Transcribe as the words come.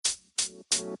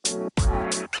You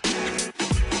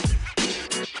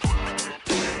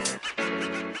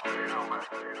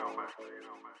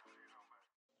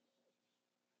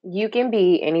can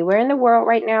be anywhere in the world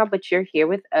right now, but you're here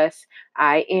with us.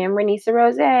 I am Renisa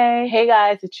Rose. Hey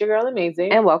guys, it's your girl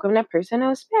Amazing. And welcome to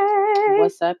Personal Space.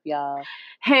 What's up, y'all?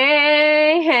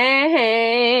 Hey.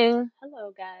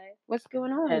 Hello, guys. What's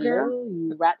going on, Hello, girl?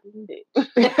 you rotten bitch.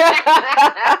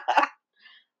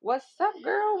 What's up,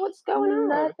 girl? What's going on?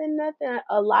 Nothing.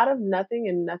 A lot of nothing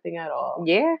and nothing at all.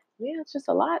 Yeah, it's just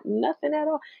a lot, nothing at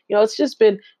all. It's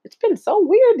been so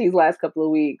weird these last couple of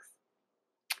weeks.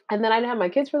 And then I didn't have my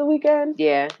kids for the weekend.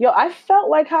 Yeah. I felt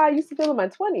like how I used to feel in my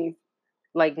 20s.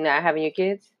 Like not having your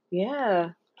kids? Yeah.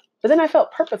 But then I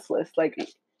felt purposeless. Like,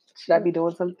 should I be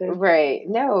doing something? Right.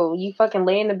 No, you fucking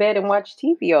lay in the bed and watch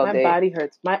TV all day. My body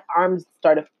hurts. My arms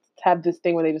started to have this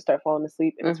thing where they just start falling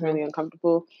asleep, and it's really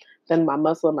uncomfortable. Then my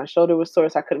muscle in my shoulder was sore,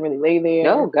 so I couldn't really lay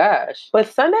there. Oh, gosh. But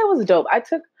Sunday was dope.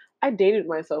 I dated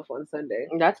myself on Sunday.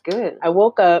 That's good. I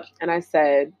woke up and I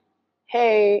said,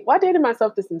 hey, I dated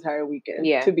myself this entire weekend,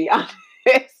 to be honest.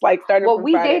 Like, started from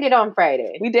we Friday. dated on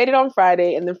Friday. We dated on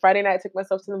Friday, and then Friday night I took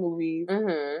myself to the movies.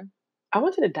 Mm-hmm. I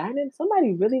went to the dining.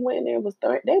 Somebody really went in there and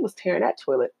they was tearing that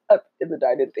toilet up in the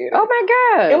dining theater. Oh my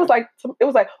God. It was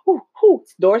like whoo,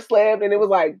 door slammed, and it was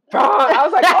like, I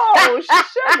was like, oh,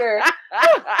 sugar.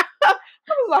 I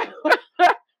was like, what the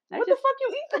fuck you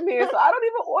eat from here? So I don't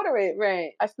even order it.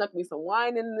 Right. I snuck me some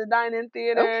wine in the dining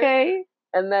theater. Okay.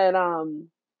 And then I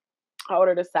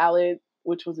ordered a salad,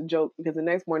 which was a joke because the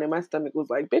next morning my stomach was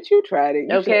like, bitch, you tried it.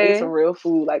 You should eat some real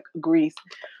food, like grease.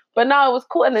 But no, it was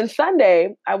cool. And then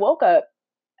Sunday, I woke up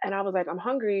and I was like, I'm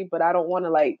hungry, but I don't want to,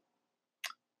 like,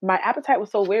 my appetite was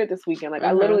so weird this weekend. Like,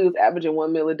 I literally was averaging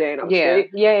 1 meal a day and I was straight.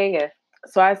 Yeah.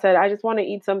 So I said, I just want to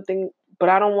eat something, but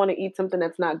I don't want to eat something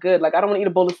that's not good. Like, I don't want to eat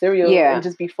a bowl of cereal and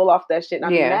just be full off that shit and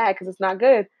I'd be mad because it's not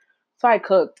good. So I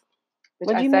cooked.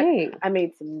 What'd you make? I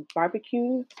made some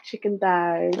barbecue chicken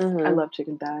thighs. I love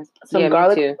chicken thighs. Some me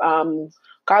too.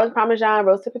 garlic parmesan,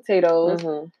 roasted potatoes,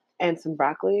 and some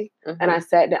broccoli. And I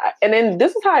sat down. And then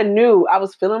this is how I knew I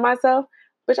was feeling myself.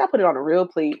 Bitch, I put it on a real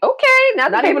plate. Okay,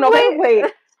 not even on a plate.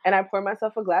 And I poured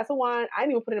myself a glass of wine. I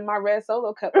didn't even put it in my red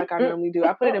Solo cup like I normally do.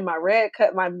 I put it in my red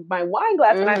cup, my wine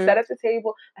glass, and I sat at the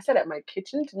table. I sat at my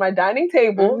dining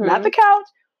table, not the couch.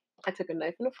 I took a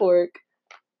knife and a fork.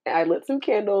 I lit some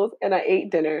candles and I ate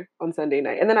dinner on Sunday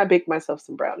night. And then I baked myself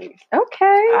some brownies. Okay.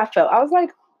 I was like,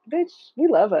 bitch, we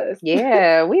love us.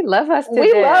 Yeah, we love us today.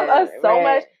 We love us so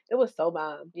much. It was so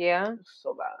bomb. Yeah. It was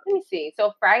so bomb. Let me see.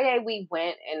 So Friday we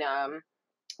went and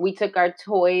we took our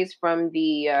toys from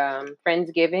the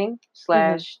Friendsgiving /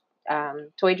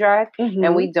 toy drive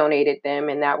and we donated them,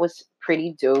 and that was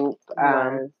pretty dope.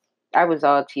 I was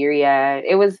all teary-eyed.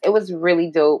 It was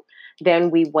really dope. Then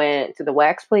we went to the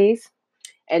wax place.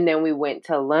 And then we went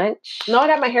to lunch. No, I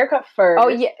got my haircut first. Oh,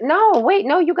 yeah. No, wait.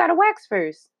 No, you got a wax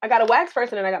first. I got a wax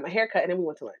first, and then I got my haircut, and then we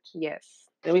went to lunch. Yes.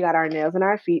 Then we got our nails and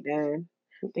our feet done.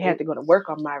 They had to go to work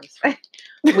on my respect.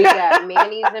 We got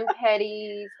manis and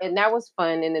petties, and that was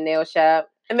fun in the nail shop.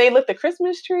 And they lit the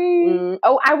Christmas tree. We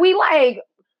walked right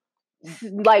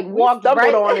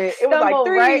on it. It was like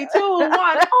 3, 2, 1.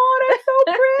 Oh, that's so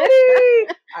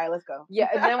pretty. All right, let's go. Yeah,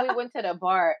 and then we went to the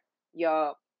bar,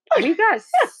 y'all. We got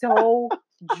so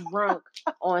drunk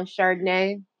on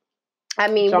Chardonnay. I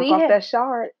mean, that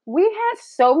Chard. We had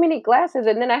so many glasses,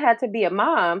 and then I had to be a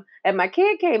mom. And my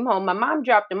kid came home. My mom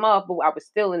dropped him off, but I was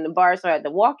still in the bar, so I had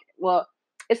to walk. Well,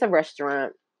 it's a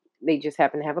restaurant. They just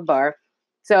happen to have a bar,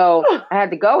 so I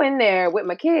had to go in there with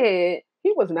my kid.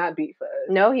 He was not beat for us.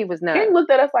 No, he was not. He looked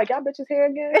at us like, y'all bitches here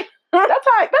again? That's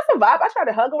a vibe. I tried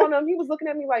to hug on him. He was looking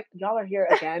at me like, y'all are here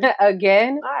again.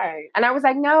 Again? All right. And I was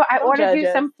like, no, I ordered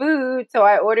you some food. So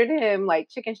I ordered him like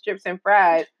chicken strips and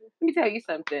fries. Let me tell you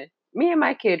something. Me and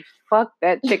my kid fucked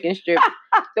that chicken strip,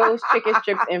 those chicken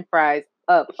strips and fries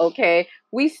up, okay?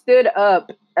 We stood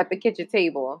up at the kitchen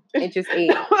table and just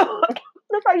ate.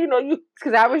 That's how you know you.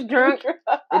 Because I was drunk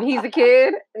and he's a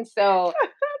kid. And so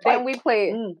then we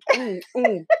played. And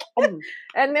then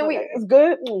it's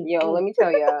good. Let me tell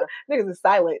y'all. Niggas is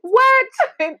silent. What?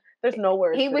 There's no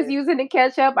words. He was using the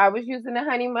ketchup. I was using the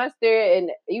honey mustard.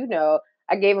 And,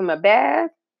 I gave him a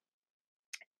bath.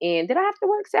 And did I have to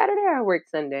work Saturday or I worked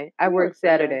Sunday? I worked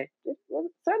Saturday.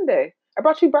 Sunday. I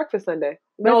brought you breakfast Sunday.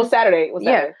 No, Saturday. It was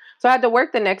Saturday. Yeah. So I had to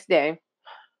work the next day.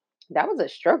 That was a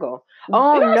struggle.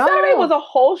 Saturday was a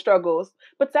whole struggle.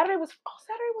 But Saturday was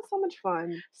so much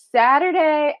fun.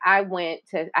 Saturday, I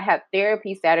had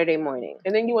therapy Saturday morning.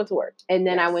 And then you went to work. And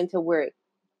then I went to work.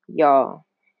 Y'all.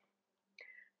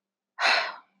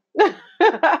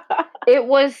 It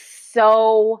was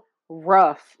so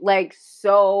rough. Like,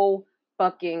 so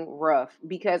fucking rough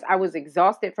because I was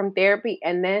exhausted from therapy,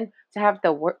 and then to have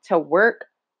to work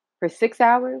for 6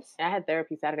 hours. I had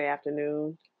therapy Saturday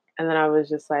afternoon, and then I was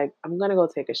just like, I'm gonna go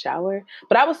take a shower.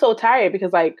 But I was so tired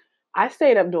because like I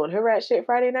stayed up doing hood rat shit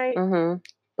Friday night. Mm-hmm.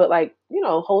 But like,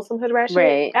 wholesome hood rat shit.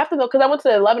 Right. After because I went to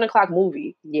the 11 o'clock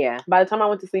movie. Yeah. By the time I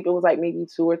went to sleep, it was like maybe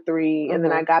 2 or 3. And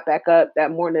then I got back up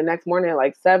the next morning at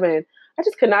like 7. I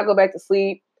just could not go back to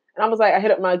sleep. And I was like, I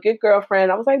hit up my good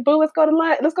girlfriend. I was like, boo, let's go to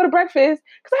lunch. Let's go to breakfast.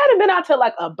 Because I hadn't been out to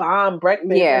like a bomb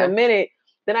breakfast in a minute.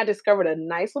 Then I discovered a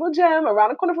nice little gem around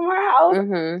the corner from her house.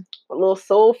 A little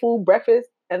soul food breakfast.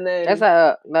 And then that's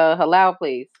the halal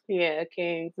place. Yeah,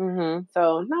 King.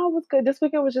 So no, it was good. This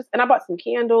weekend was and I bought some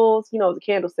candles. The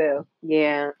candle sale.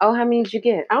 Yeah. Oh, how many did you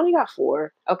get? I only got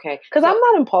 4. Okay. Because I'm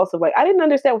not impulsive. Like I didn't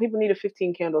understand what people needed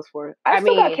 15 candles for. I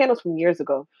still got candles from years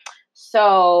ago.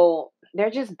 So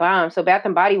they're just bombs. So Bath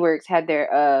and Body Works had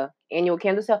their annual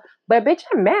candle sale, but bitch,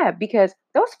 I'm mad because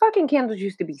those fucking candles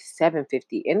used to be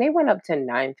 $7.50 and they went up to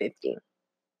 $9.50.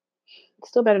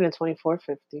 Still better than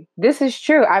 $24.50. This is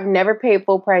true. I've never paid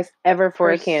full price ever for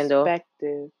a candle.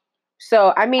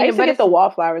 So I mean, I used to get the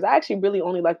wallflowers. I actually really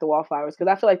only like the wallflowers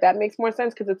because I feel like that makes more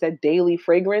sense because it's a daily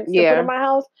fragrance to put in my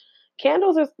house.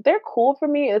 Candles they're cool for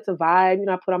me. It's a vibe.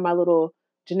 I put on my little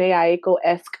Jhené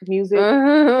Aiko-esque music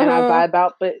and I vibe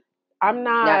out. But I'm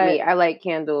not me. I like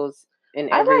candles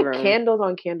in every room. Candles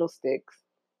on candlesticks.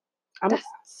 That's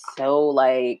so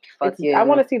like fucking. I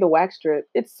want to see the wax strip.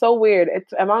 It's so weird.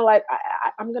 I'm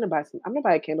gonna buy some. I'm gonna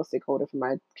buy a candlestick holder for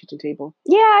my kitchen table.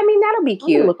 Yeah, I mean that'll be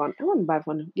cute. I want to buy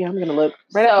one. Yeah, I'm gonna look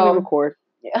right after we record.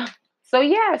 Yeah.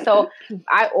 So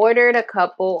I ordered a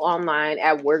couple online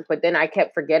at work, but then I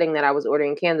kept forgetting that I was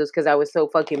ordering candles because I was so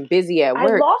fucking busy at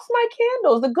work. I lost my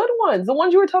candles, the good ones, the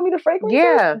ones you were telling me the fragrances.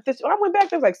 Yeah. When I went back,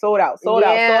 there was like sold out. And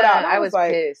I was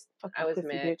like, pissed. I was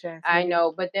mad. I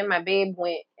know, but then my babe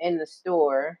went in the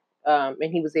store, and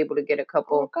he was able to get a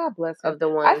couple. Oh, God bless him. Of the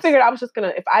ones. I figured I was just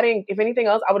gonna, if anything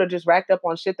else, I would have just racked up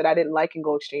on shit that I didn't like and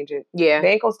go exchange it. Yeah. They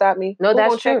ain't gonna stop me. No,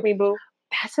 that's true. Check me, boo.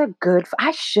 That's a good.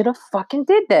 I should have fucking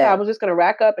did that. Yeah, I was just gonna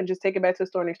rack up and just take it back to the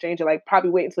store and exchange it. Like probably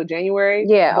wait until January.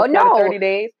 Yeah. Oh no. 30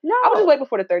 days. No. I would just wait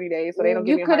before the 30 days so they don't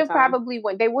give me a hard time. You could have probably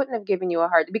went. They wouldn't have given you a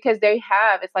hard because they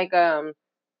have. It's like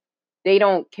they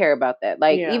don't care about that.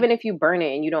 Like even if you burn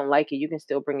it and you don't like it, you can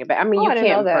still bring it back. I mean, you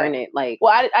can't burn it. Like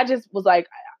I just was like.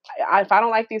 If I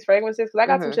don't like these fragrances, because I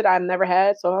got some shit I've never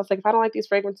had, so I was like, if I don't like these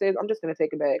fragrances, I'm just gonna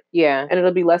take it back. Yeah, and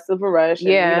it'll be less of a rush.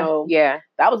 Yeah, and,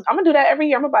 I'm gonna do that every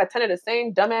year. I'm gonna buy 10 of the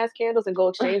same dumbass candles and go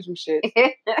exchange them shit.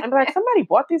 I'm like, somebody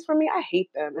bought these for me. I hate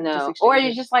them. No, or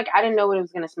you're just like, I didn't know what it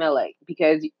was gonna smell like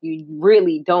because you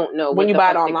really don't know when you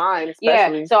buy it online.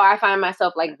 Especially. Yeah, so I find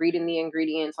myself like reading the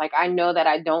ingredients. Like I know that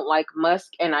I don't like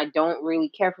musk and I don't really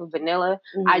care for vanilla.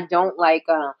 I don't like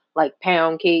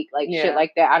pound cake, shit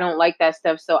like that. I don't like that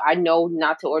stuff, so I know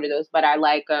not to order those. But I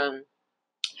like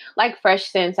fresh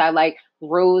scents. I like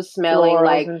rose smelling,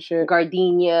 florals like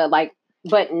gardenia,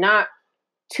 but not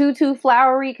too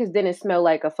flowery because then it smell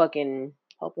like a fucking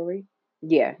potpourri.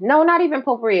 Yeah, no, not even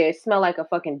potpourri. It smell like a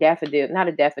fucking daffodil, not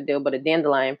a daffodil, but a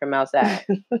dandelion from outside.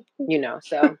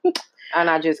 So. And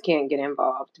I just can't get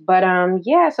involved. But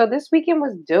so this weekend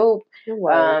was dope.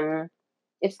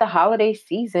 It's the holiday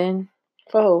season.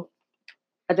 Oh,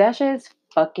 Adasha is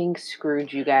fucking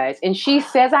Scrooge, you guys. And she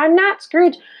says, I'm not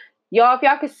Scrooge. Y'all, if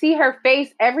y'all could see her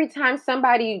face every time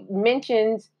somebody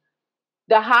mentions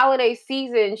the holiday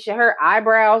season, her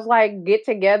eyebrows get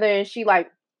together and she might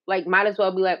as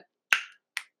well be like,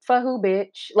 for who,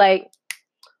 bitch?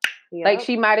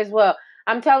 She might as well.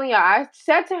 I'm telling y'all, I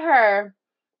said to her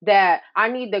that I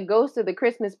need the ghost of the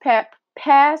Christmas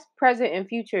past, present, and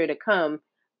future to come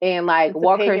and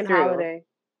walk her through. Holiday.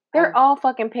 They're all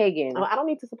fucking pagan. I don't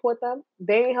need to support them.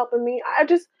 They ain't helping me.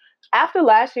 After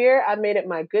last year, I made it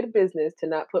my good business to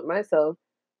not put myself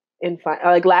in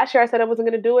last year I said I wasn't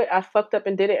going to do it. I fucked up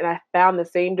and did it. And I found the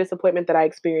same disappointment that I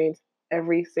experienced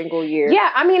every single year.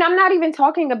 Yeah. I mean, I'm not even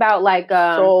talking about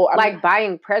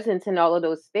buying presents and all of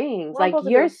those things.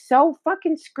 You're so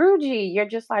fucking Scroogey. You're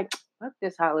just like, fuck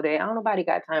this holiday. I don't nobody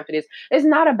got time for this. It's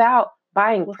not about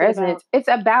buying presents. It's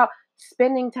about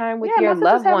spending time with your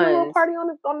loved ones. A little party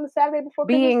on the Saturday before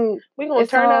Christmas. We're gonna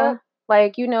turn up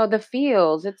the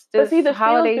feels. It's the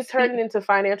holiday feels turning into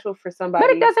financial for somebody, but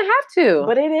it doesn't have to.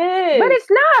 But it is. But it's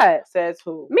not. Says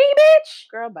who? Me, bitch.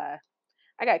 Girl, bye.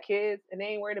 I got kids and they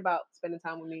ain't worried about spending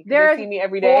time with me. They see me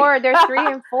every day. They're 3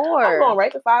 and 4. I'm going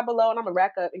right to Five Below and I'm gonna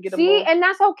rack up and get them. See, and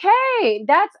that's okay.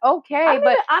 That's okay.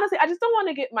 But honestly, I just don't want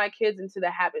to get my kids into the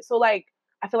habit. So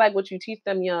I feel like what you teach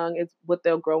them young is what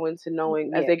they'll grow into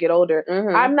knowing as they get older.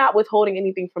 I'm not withholding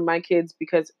anything from my kids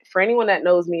because for anyone that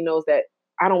knows me knows that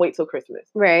I don't wait till Christmas.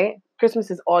 Right.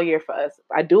 Christmas is all year for us.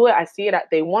 I do it. I see it.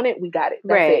 They want it. We got it.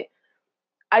 That's it.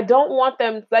 I don't want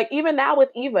them, like, even now with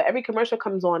Eva, every commercial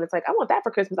comes on. It's like, I want that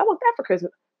for Christmas. I want that for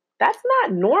Christmas. That's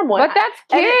not normal. But that's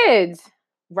kids.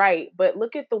 Right. But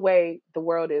look at the way the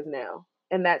world is now.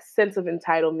 And that sense of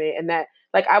entitlement. And that,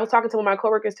 like, I was talking to one of my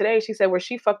coworkers today. She said where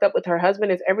she fucked up with her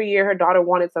husband is every year her daughter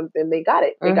wanted something. They got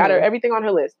it. They got her everything on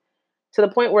her list. To the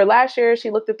point where last year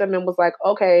she looked at them and was like,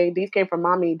 okay, these came from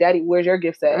mommy. Daddy, where's your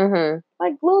gifts at?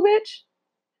 Like, little bitch.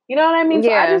 You know what I mean?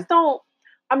 Yeah. So I just don't,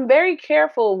 I'm very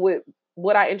careful with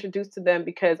what I introduce to them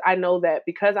because I know that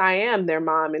because I am their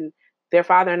mom and their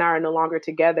father and I are no longer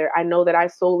together, I know that I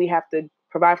solely have to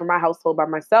provide for my household by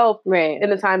myself in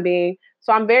the time being.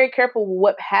 So I'm very careful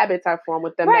what habits I form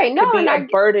with them that could be a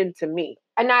burden to me.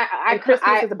 And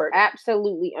Christmas is a burden.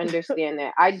 Absolutely understand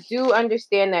that. I do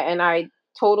understand that, and I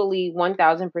totally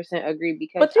 1000% agree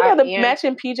because but you know the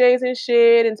matching PJs and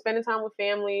shit and spending time with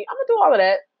family. I'm gonna do all of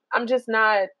that. I'm just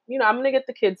not, I'm going to get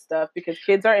the kids stuff because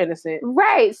kids are innocent.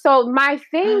 Right. So my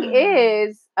thing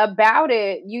is about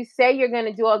it. You say you're going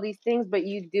to do all these things, but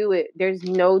you do it. There's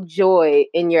no joy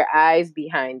in your eyes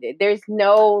behind it. There's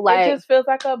no like. It just feels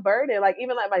like a burden. Like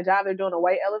even like my job, they're doing a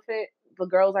white elephant. The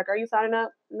girl's like, are you signing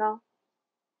up? No.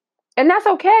 And that's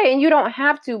okay, and you don't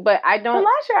have to, but I don't. But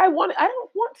last year I don't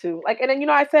want to. Like, and then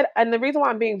I said, and the reason why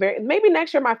I'm being maybe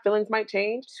next year my feelings might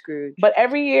change. Scrooge. But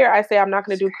every year I say I'm not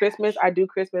going to do Christmas. I do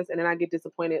Christmas, and then I get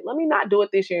disappointed. Let me not do it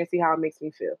this year and see how it makes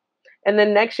me feel. And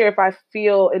then next year, if I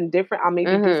feel indifferent, I'll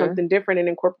maybe do something different and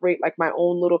incorporate like my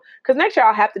own little. Because next year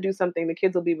I'll have to do something. The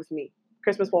kids will be with me.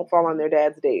 Christmas won't fall on their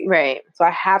dad's days. Right. So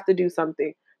I have to do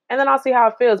something, and then I'll see how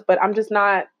it feels. But I'm just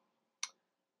not.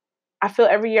 I feel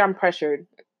every year I'm pressured.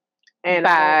 And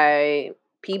by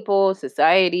people,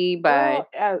 society, by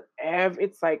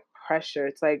it's like pressure.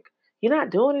 It's like you're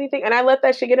not doing anything, and I let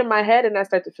that shit get in my head, and I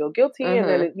start to feel guilty, and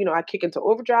then I kick into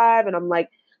overdrive, and I'm like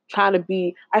trying to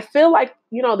be. I feel like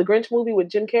the Grinch movie with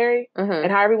Jim Carrey,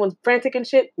 and how everyone's frantic and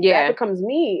shit. Yeah, that becomes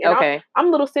me. And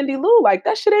I'm little Cindy Lou. Like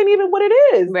that shit ain't even what it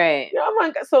is. Right. I'm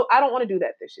like, so I don't want to do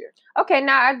that this year. Okay,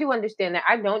 now I do understand that.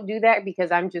 I don't do that because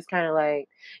I'm just kind of like,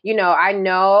 I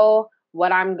know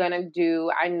what I'm going to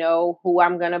do. I know who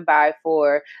I'm going to buy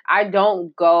for. I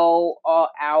don't go all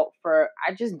out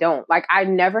I just don't. Like, I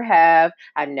never have.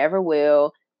 I never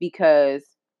will because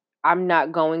I'm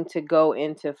not going to go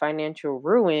into financial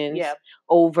ruins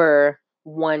over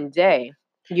one day.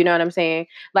 You know what I'm saying?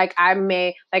 Like, I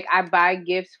buy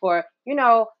gifts for,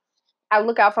 I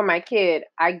look out for my kid.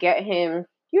 I get him,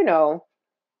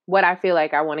 what I feel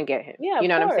like I want to get him. Yeah, you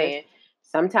know what I'm saying?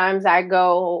 Sometimes I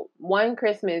go one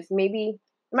Christmas, maybe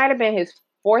it might have been his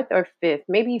 4th or 5th.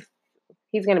 Maybe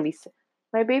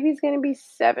my baby's going to be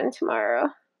 7 tomorrow.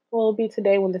 Well, it'll be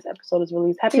today when this episode is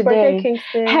released. Happy birthday,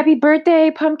 Kingston. Happy birthday,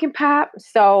 Pumpkin Pop.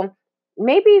 So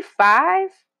maybe 5,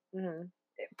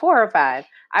 4 or 5.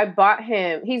 I bought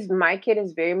him, my kid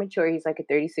is very mature. He's like a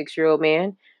 36-year-old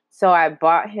man. So I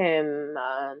bought him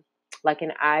like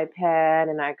an iPad,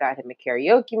 and I got him a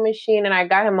karaoke machine, and I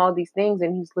got him all these things,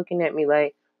 and he's looking at me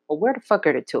like, well, where the fuck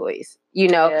are the toys?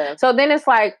 Yeah. So then it's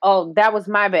like, oh, that was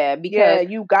my bad because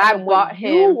I bought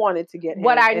him. You wanted to get him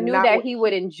what I knew that he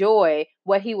would enjoy,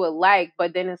 what he would like.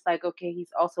 But then it's like, okay,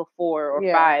 he's also 4 or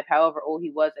 5, however old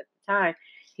he was at the time.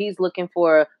 He's looking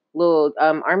for little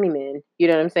army men. You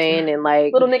know what I'm saying? And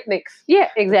like little knickknacks. Yeah,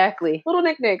 exactly. Little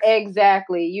knickknacks.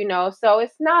 Exactly. So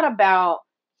it's not about,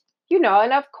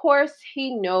 and of course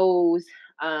he knows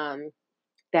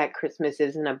that Christmas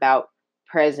isn't about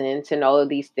presents and all of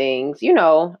these things.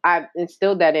 I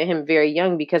instilled that in him very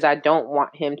young because I don't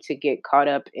want him to get caught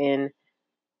up in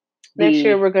next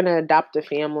year we're going to adopt a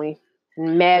family.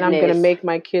 Madness. And I'm going to make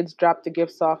my kids drop the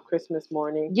gifts off Christmas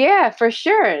morning. Yeah, for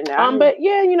sure. But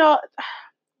yeah,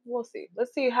 we'll see.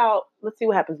 Let's see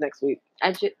what happens next week.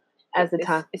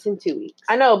 Time. It's in 2 weeks.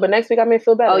 I know, but next week I may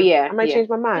feel better. Oh yeah. I might change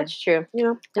my mind. That's true.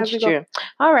 That's true.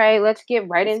 All right, let's get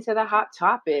right into the hot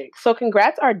topics. So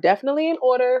congrats are definitely in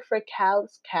order for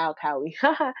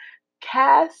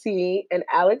Cassie and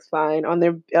Alex Fine on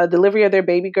their delivery of their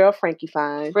baby girl, Frankie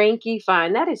Fine. Frankie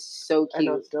Fine. That is so cute.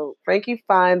 I know, so Frankie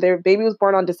Fine. Their baby was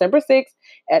born on December 6th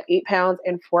at 8 pounds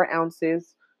and 4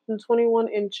 ounces and 21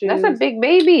 inches. That's a big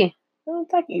baby. Oh,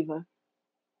 it's like Eva.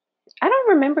 I don't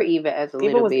remember Eva as a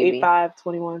little baby. Eva was 8'5",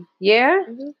 21. Yeah?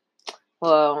 Mm-hmm.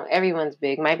 Well, everyone's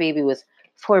big. My baby was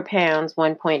 4 pounds,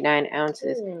 1.9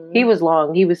 ounces. He was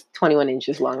long. He was 21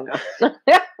 inches long, though.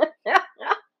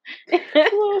 A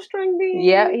little string bean.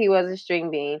 Yeah, he was a string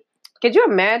bean. Could you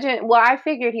imagine? Well, I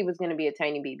figured he was going to be a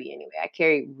tiny baby anyway. I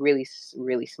carry really,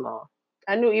 really small.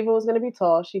 I knew Eva was going to be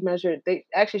tall. She measured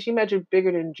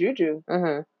bigger than Juju.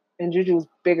 Mm-hmm. and Juju was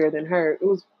bigger than her. It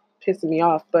was pissing me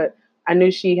off, but I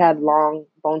knew she had long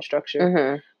bone structure.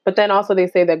 Mm-hmm. But then also they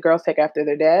say that girls take after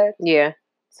their dad. Yeah.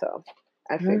 So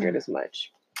I figured as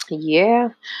much. Yeah.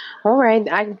 All right.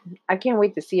 I can't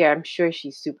wait to see her. I'm sure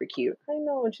she's super cute. I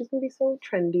know, and she's gonna be so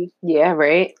trendy. Yeah,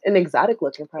 right? And exotic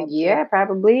looking, probably. Yeah,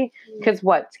 probably. Because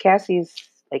what? Cassie's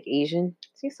like Asian?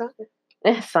 She's something.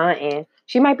 Something.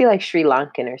 She might be like Sri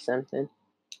Lankan or something.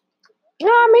 No,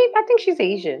 I think she's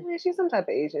Asian. Yeah, she's some type of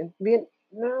Asian.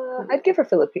 No, I'd give her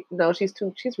Philippine. No, she's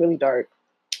really dark.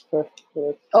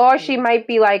 Or she might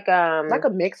be like a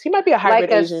mix. She might be a hybrid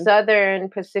like Asian. a Southern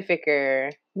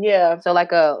Pacificer. Yeah. So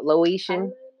like a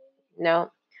Laotian.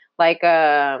 No. Like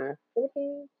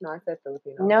Philippine? No, I said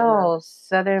Filipino. No,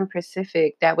 Southern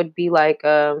Pacific. That would be like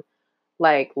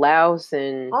Laos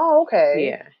and okay.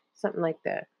 Yeah. Something like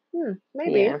that.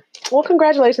 Maybe. Yeah. Well,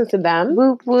 congratulations to them.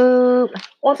 Whoop whoop.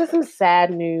 On to some sad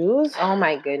news. Oh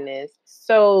my goodness.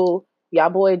 So y'all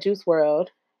boy Juice WRLD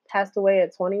passed away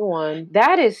at 21.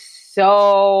 That is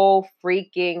so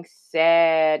freaking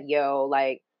sad, yo.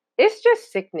 Like, it's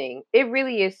just sickening. It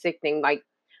really is sickening. Like,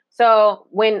 so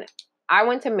when I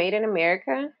went to Made in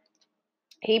America,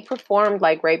 he performed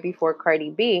like right before Cardi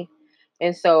B.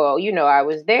 And so, I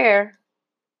was there.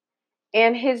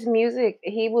 And his music,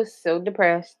 he was so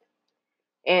depressed.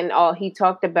 And he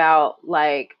talked about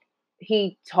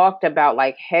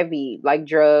heavy, like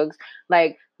drugs,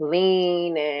 like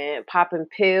lean and popping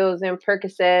pills and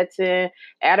Percocets and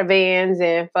Ativans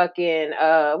and fucking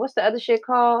what's the other shit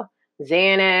called?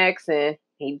 Xanax. And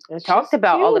he talked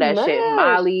about all of that shit.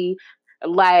 Molly,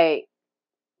 like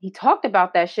he talked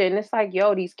about that shit, and it's like,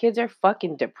 yo, these kids are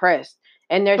fucking depressed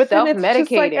and they're self-medicating.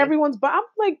 Just like everyone's, but I'm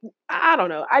like, I don't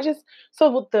know. So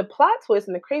with the plot twist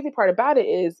and the crazy part about it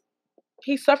is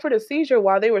he suffered a seizure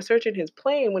while they were searching his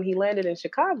plane when he landed in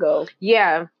Chicago.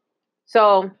 Yeah.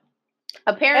 So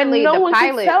apparently and no one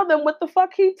could tell them what the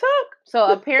fuck he took.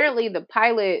 So apparently the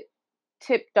pilot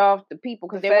tipped off the people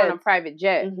because they were on a private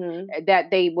jet that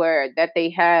they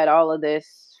had all of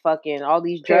this fucking all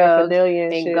these drugs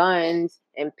and guns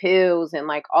and pills and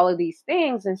like all of these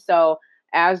things. And so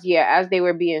as they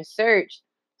were being searched,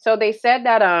 so they said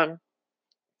that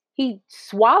he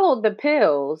swallowed the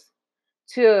pills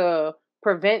to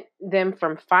prevent them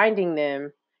from finding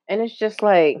them. And it's just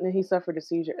like, and then he suffered a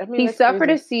seizure. He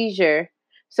suffered a seizure.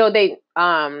 So they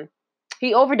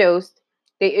he overdosed.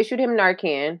 They issued him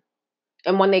Narcan.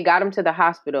 And when they got him to the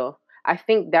hospital, I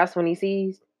think that's when he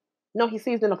seized. No, he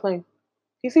seized in a plane.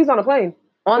 He seized on a plane.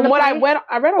 On the plane? I read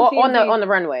on TMZ, on the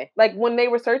runway. Like when they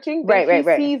were searching, right.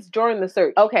 seized during the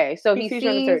search. Okay, so he seized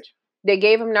during the search. They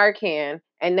gave him Narcan,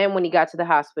 and then when he got to the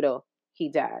hospital, he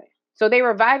died. So they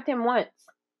revived him once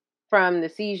from the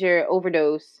seizure,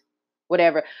 overdose,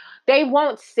 whatever. They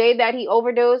won't say that he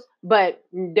overdosed, but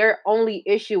they're only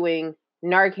issuing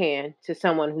Narcan to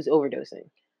someone who's overdosing.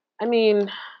 I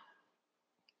mean,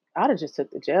 I'd have just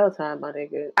took the jail time, my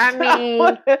nigga. I mean,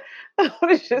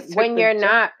 when you're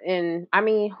not in, I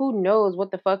mean, who knows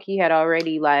what the fuck he had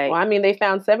already like. Well, I mean, they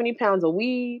found 70 pounds of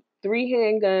weed, 3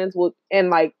 handguns, and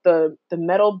like the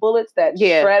metal bullets that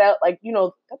shred out. Like,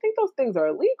 I think those things are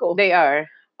illegal. They are.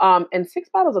 And 6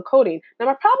 bottles of codeine. Now,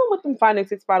 my problem with them finding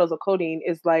 6 bottles of codeine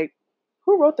is like,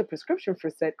 who wrote the prescription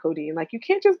for said codeine? Like, you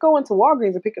can't just go into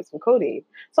Walgreens and pick up some codeine.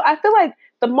 So I feel like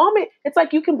the moment, it's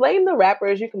like you can blame the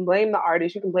rappers, you can blame the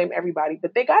artists, you can blame everybody,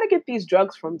 but they got to get these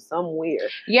drugs from somewhere.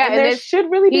 Yeah, and there should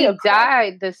really be He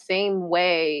died the same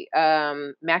way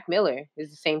Mac Miller is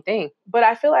the same thing. But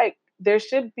I feel like there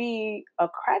should be a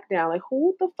crackdown. Like,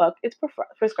 who the fuck is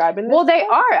prescribing this? Well, they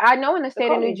are. I know in the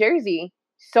state of New Jersey,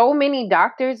 so many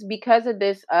doctors, because of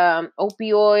this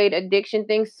opioid addiction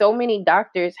thing, so many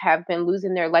doctors have been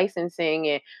losing their licensing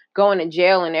and going to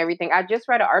jail and everything. I just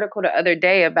read an article the other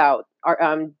day about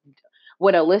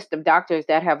what a list of doctors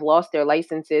that have lost their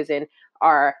licenses and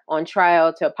are on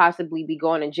trial to possibly be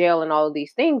going to jail and all of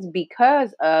these things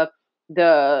because of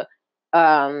the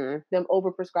them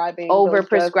overprescribing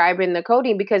the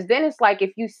codeine. Because then it's like,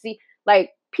 if you see,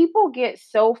 like, people get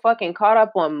so fucking caught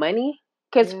up on money.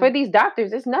 Because for these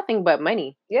doctors, it's nothing but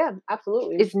money. Yeah,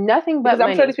 absolutely. It's nothing but money. Because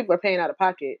I'm sure these people are paying out of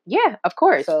pocket. Yeah, of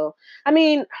course. So, I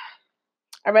mean,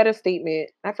 I read a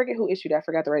statement. I forget who issued it. I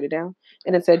forgot to write it down.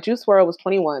 And it said Juice WRLD was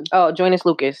 21. Oh, Joyner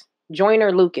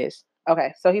Lucas.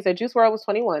 Okay, so he said Juice WRLD was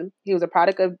 21. He was a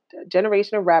product of a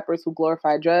generation of rappers who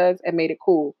glorified drugs and made it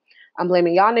cool. I'm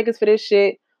blaming y'all niggas for this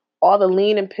shit. All the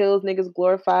lean and pills niggas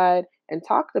glorified and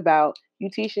talked about. You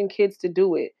teaching kids to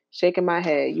do it. Shaking my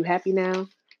head. You happy now?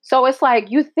 So it's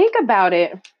like, you think about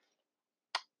it.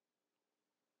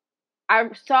 I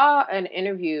saw an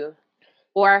interview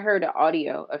or I heard an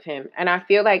audio of him, and I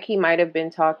feel like he might have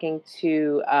been talking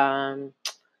to God,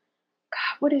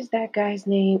 what is that guy's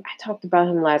name? I talked about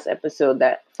him last episode.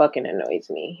 That fucking annoys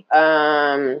me.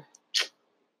 I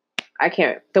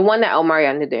can't. The one that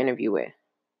Omarion did the interview with.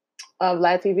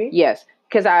 Vlad TV. Yes,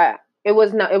 because it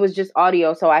was just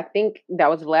audio, so I think that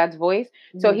was Vlad's voice.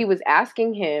 Mm-hmm. So he was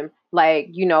asking him like,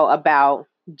 you know, about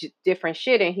different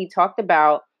shit, and he talked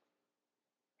about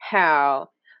how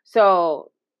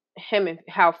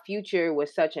Future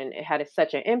was had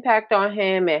such an impact on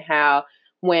him, and how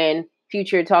when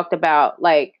Future talked about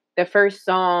like the first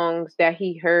songs that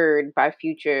he heard by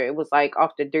Future, it was like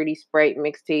off the Dirty Sprite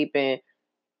mixtape, and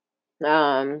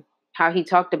how he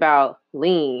talked about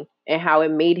lean and how it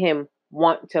made him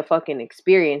want to fucking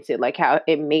experience it, like how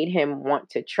it made him want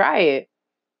to try it.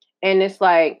 And it's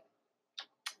like,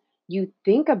 you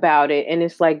think about it, and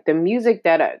it's like the music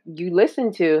that you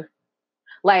listen to,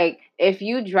 like if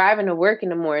you driving to work in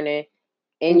the morning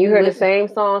and you hear the same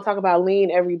song talk about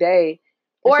lean every day,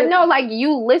 or no, like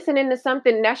you listening to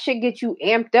something that shit get you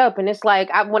amped up, and it's like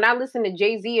when I listen to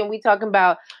Jay-Z and we talking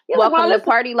about welcome to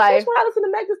party life. When I listen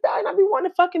to Meg Thee Stallion, I be wanting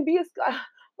to fucking be I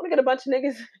want to get a bunch of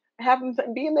niggas have them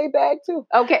be in their bag too.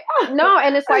 Okay, no,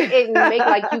 and it's like it make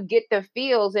like you get the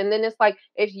feels, and then it's like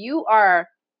if you are,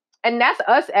 and that's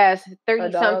us as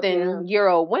 30-something year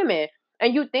old women,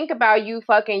 and you think about you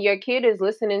fucking your kid is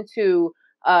listening to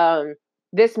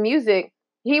this music.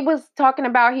 He was talking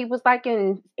about he was like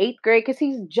in 8th grade because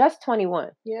he's just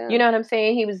 21. Yeah. You know what I'm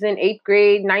saying? He was in 8th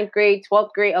grade, 9th grade, 12th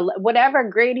grade, whatever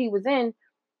grade he was in.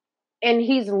 And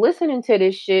he's listening to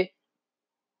this shit.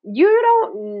 You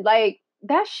don't like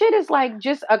that shit is like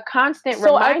just a constant reminder.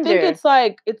 So I think it's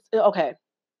like, it's okay.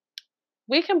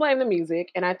 We can blame the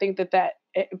music, and I think that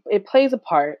it plays a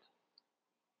part.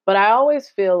 But I always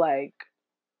feel like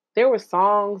there were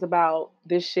songs about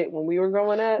this shit when we were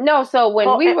growing up. No, so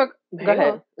when we were... Go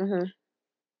ahead. Mm-hmm.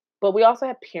 But we also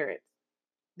had parents.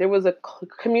 There was a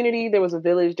community. There was a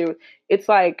village. It's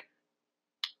like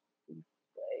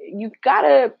you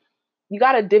gotta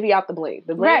divvy out the blame.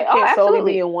 The blame can't solely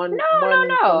be in one.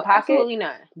 No, absolutely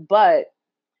not. But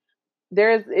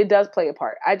it does play a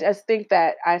part. I just think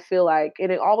that I feel like, and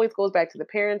it always goes back to the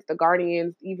parents, the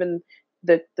guardians, even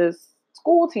the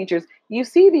school teachers. You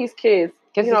see these kids.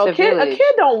 You know, a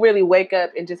kid don't really wake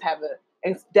up and just have a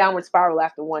downward spiral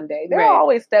after one day. There are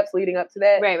always steps leading up to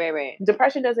that. Right.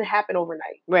 Depression doesn't happen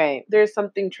overnight. Right. There's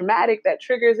something traumatic that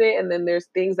triggers it, and then there's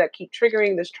things that keep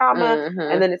triggering this trauma,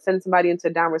 and then it sends somebody into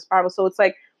a downward spiral. So it's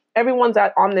like everyone's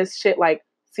out on this shit, like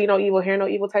see no evil, hear no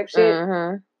evil type shit.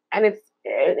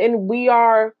 And we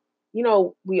are, you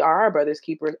know, we are our brother's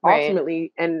keepers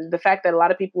ultimately. And the fact that a lot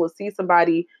of people will see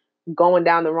somebody going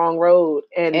down the wrong road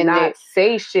and not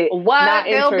say shit. What? Not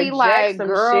They'll be like,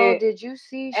 girl, shit. Did you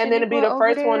see and then to be the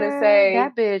first one to say,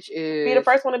 that bitch is. Be the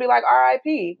first one to be like,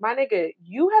 R.I.P. My nigga,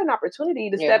 you had an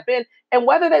opportunity to step in. And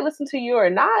whether they listen to you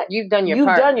or not, you've done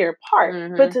your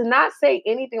part. But to not say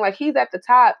anything, like he's at the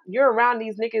top, you're around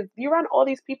these niggas, you're around all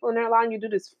these people, and they're allowing you to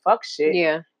do this fuck shit.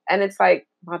 Yeah. And it's like,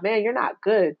 my man, you're not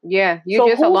good. Yeah, you're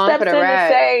just along for the ride.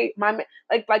 To say, my man,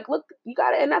 like, look, you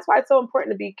got it, and that's why it's so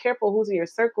important to be careful who's in your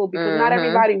circle, because not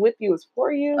everybody with you is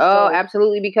for you. Oh, so.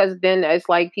 Absolutely, because then it's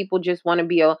like people just want to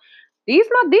be these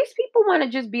people want to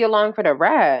just be along for the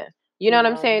ride. You know what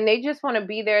I'm saying? They just want to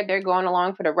be there. They're going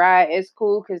along for the ride. It's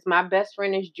cool because my best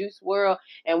friend is Juice WRLD,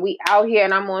 and we out here,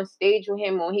 and I'm on stage with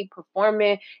him when he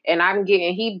performing, and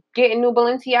he getting new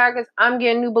Balenciagas. I'm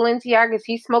getting new Balenciagas.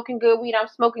 He's smoking good weed. I'm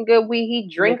smoking good weed. He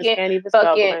drinking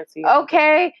fucking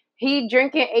okay. He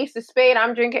drinking Ace of Spade.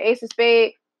 I'm drinking Ace of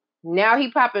Spade. Now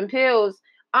he popping pills.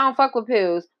 I don't fuck with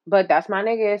pills, but that's my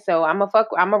nigga. So I'ma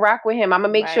rock with him. I'ma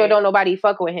make sure don't nobody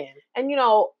fuck with him. And you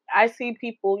know, I see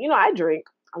people. You know, I drink.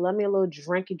 I love me a little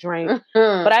drinky drink.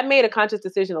 But I made a conscious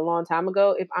decision a long time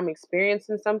ago. If I'm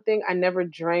experiencing something, I never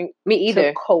drank me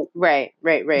either. To cope. Right.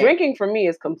 Drinking for me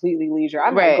is completely leisure. I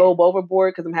might go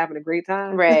overboard because I'm having a great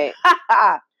time. Right.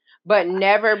 But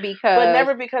never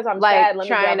because I'm like sad. Let me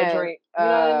grab a drink. You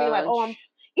know what I mean? Like,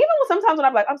 sometimes when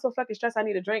I'm like, I'm so fucking stressed, I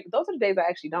need a drink. Those are the days I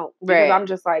actually don't. Because I'm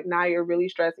just like, nah, you're really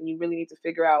stressed and you really need to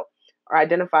figure out or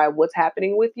identify what's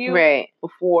happening with you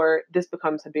before this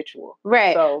becomes habitual.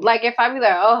 Right. So, like if I be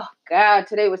like, oh God,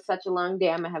 today was such a long day,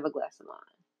 I'm gonna have a glass of wine.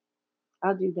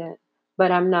 I'll do that.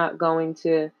 But I'm not going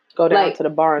to go down to the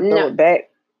bar and throw it back.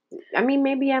 I mean,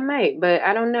 maybe I might, but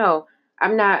I don't know.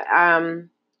 I'm not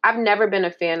I've never been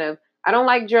a fan of I don't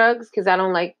like drugs because I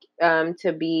don't like I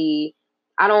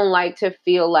don't like to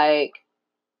feel like,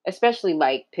 especially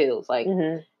like pills, like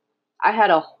I had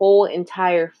a whole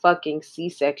entire fucking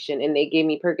C-section and they gave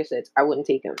me Percocets. I wouldn't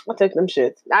take them. I'll take them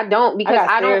shits. I don't because I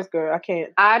got stairs, girl. I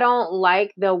can't. I don't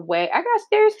like the way I got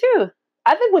stairs too.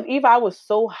 I think with Eva, I was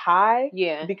so high,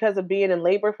 because of being in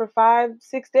labor for 5-6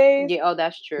 days. Yeah, oh,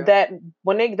 that's true. That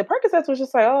when the Percocets was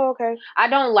just like, oh, okay. I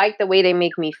don't like the way they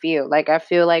make me feel. Like I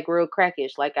feel like real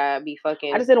crackish. Like I be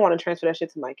fucking. I just didn't want to transfer that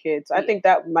shit to my kids. I think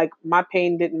that like my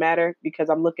pain didn't matter because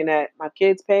I'm looking at my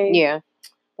kids' pain. Yeah.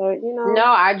 But no,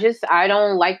 I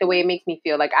don't like the way it makes me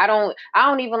feel. Like I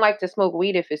don't even like to smoke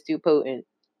weed if it's too potent.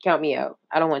 Count me out.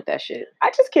 I don't want that shit. I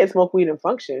just can't smoke weed and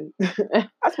function.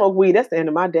 I smoke weed. That's the end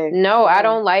of my day. No, I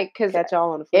don't like because catch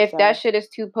y'all on the flip if side. that shit is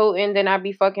too potent, then I'd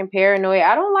be fucking paranoid.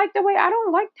 I don't like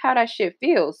how that shit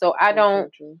feels. So I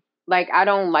don't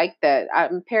like that.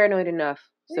 I'm paranoid enough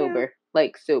sober.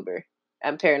 Like sober.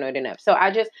 I'm paranoid enough. So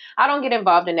I don't get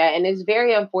involved in that. And it's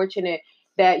very unfortunate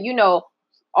that,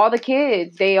 all the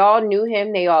kids, they all knew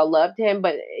him, they all loved him,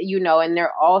 but and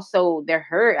they're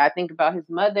hurt. I think about his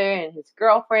mother and his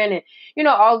girlfriend and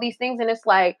all these things, and it's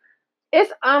like it's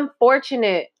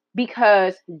unfortunate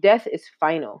because death is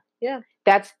final. Yeah.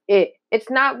 That's it. It's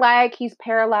not like he's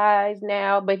paralyzed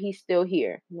now, but he's still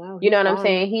here. No, you know what I'm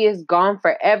saying? He is gone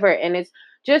forever, and it's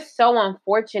just so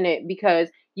unfortunate because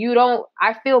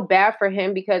I feel bad for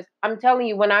him because I'm telling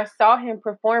you, when I saw him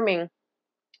performing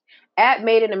at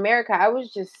Made in America, I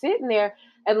was just sitting there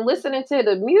and listening to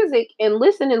the music and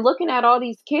looking at all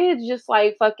these kids just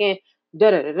like fucking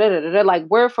like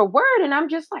word for word, and I'm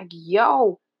just like,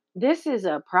 yo, this is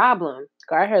a problem.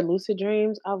 I heard Lucid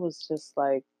Dreams. I was just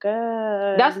like,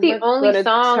 God, that's the only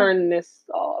song. Turn this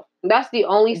off. That's the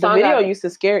only song. The video used to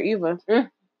scare Eva.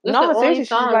 No, seriously,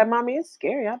 she's like, "Mommy, it's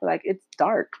scary." I'd be like, "It's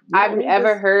dark." I've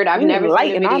never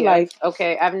seen the video.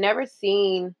 Okay, I've never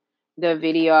seen the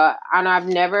video, and I've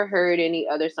never heard any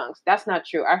other songs. That's not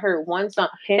true. I heard one song.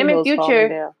 Him and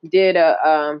Future did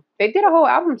they did a whole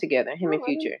album together. Him and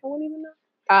Future. I wouldn't even know.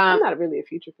 I'm not really a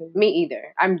Future fan. Me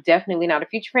either. I'm definitely not a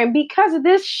Future fan because of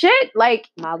this shit. Like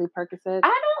Molly Percocet.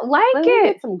 I don't like it.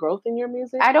 Get some growth in your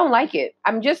music. I don't like it.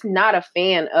 I'm just not a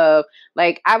fan of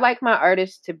I like my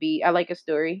artists to be. I like a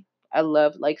story. I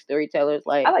love storytellers.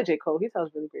 I like J. Cole. He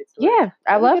tells really great stories. Yeah,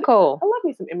 I love Cole. I love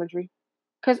me some imagery.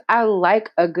 Cause I like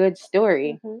a good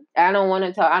story. Mm-hmm. I don't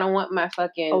want my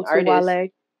fucking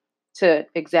artist to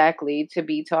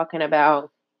be talking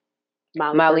about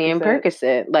Molly and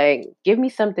Percocet. Like, give me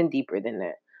something deeper than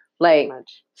that. Like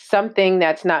something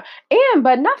that's not.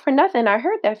 But not for nothing, I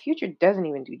heard that Future doesn't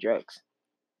even do drugs,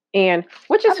 and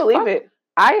which is I believe it.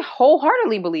 I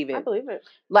wholeheartedly believe it. I believe it.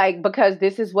 Like, because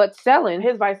this is what's selling.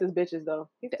 His vice is bitches, though.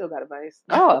 He still got a vice.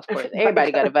 Oh, of course,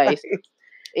 everybody got a vice.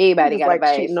 Everybody got a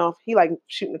vice. Shooting off. He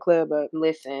shooting the club up.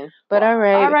 Listen, but all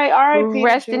right.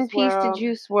 Rest in peace to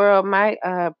Juice WRLD.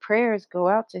 My prayers go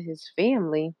out to his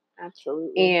family.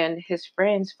 Absolutely. And his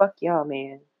friends. Fuck y'all,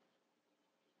 man.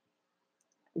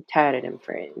 I'm tired of them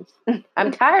friends.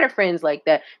 I'm tired of friends like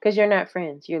that because you're not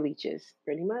friends. You're leeches.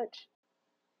 Pretty much.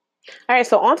 All right,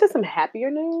 so on to some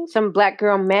happier news. Some black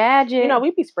girl magic.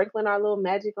 We be sprinkling our little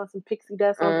magic on some pixie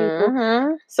dust on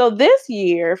people. So this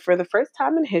year, for the first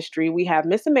time in history, we have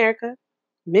Miss America,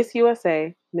 Miss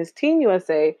USA, Miss Teen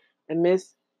USA, and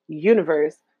Miss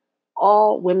Universe.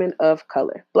 All women of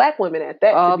color. Black women at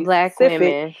that. All black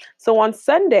women. So on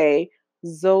Sunday,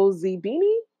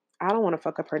 Zozibini, I don't want to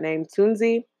fuck up her name,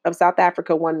 Tunzi of South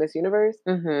Africa won Miss Universe,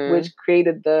 which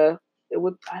created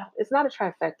it's not a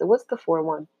trifecta. What's the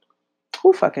 4-1?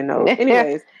 Who fucking knows?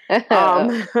 Anyways, a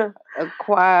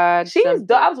quad.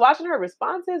 I was watching her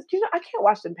responses. I can't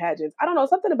watch them pageants. I don't know,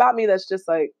 something about me that's just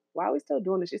like, why are we still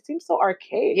doing this? She seems so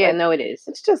archaic. Yeah, no, it is.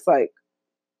 It's just like,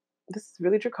 this is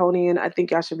really draconian. I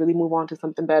think y'all should really move on to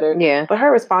something better. Yeah. But her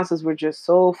responses were just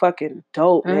so fucking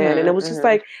dope, man. And it was just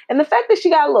like, and the fact that she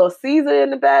got a little Caesar in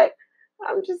the back,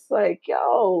 I'm just like,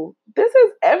 yo, this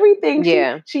is everything.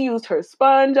 Yeah. She used her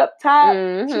sponge up top.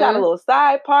 She got a little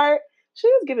side part. She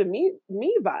was giving me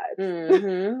vibes.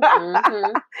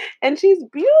 And she's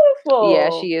beautiful. Yeah,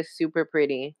 she is super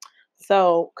pretty.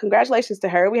 So congratulations to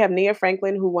her. We have Nia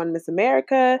Franklin, who won Miss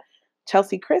America,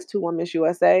 Chelsea Christ, who won Miss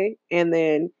USA, and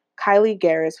then Kylie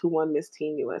Garris, who won Miss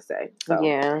Teen USA. So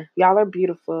yeah, y'all are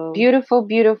beautiful. Beautiful,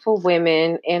 beautiful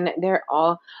women. And they're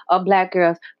all black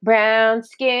girls. Brown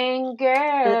skin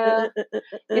girl.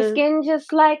 Your skin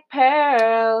just like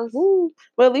pearls. Ooh.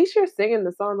 Well, at least you're singing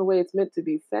the song the way it's meant to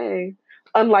be sang.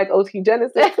 Unlike OT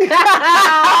Genesis.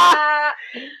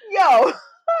 Yo.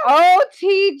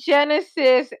 OT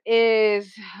Genesis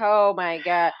is, oh my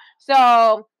God.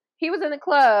 So he was in the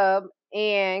club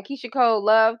and Keisha Cole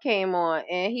Love came on,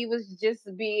 and he was just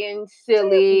being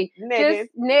silly, just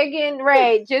nigging,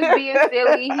 right? Just being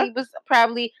silly. He was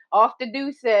probably off the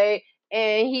Duce,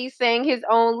 and he sang his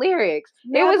own lyrics.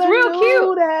 It was real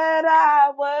cute. That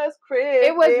I was crippin'.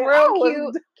 It was real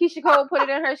cute. Keisha Cole put it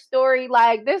in her story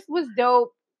like, this was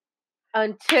dope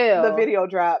until the video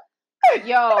dropped.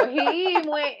 Yo, he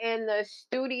went in the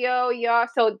studio, y'all.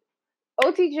 So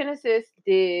OT Genesis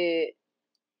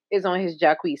is on his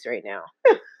Jacquees right now.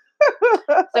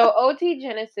 So OT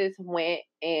Genesis went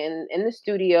in the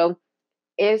studio.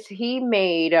 He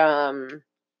made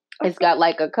it's got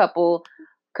like a couple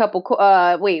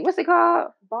wait, what's it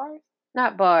called? Bars?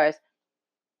 Not bars.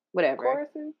 Whatever.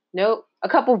 Choruses? Nope. A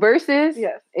couple verses.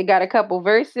 Yes. It got a couple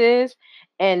verses.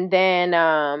 And then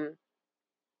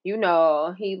you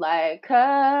know, he like,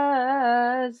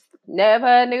 'cause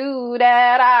never knew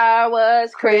that I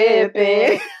was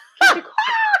crippin'.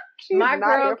 My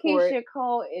girl Keisha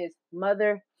Cole is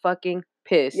motherfucking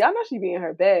pissed. Y'all know she be in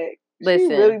her bag. Listen,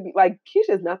 she really be, like,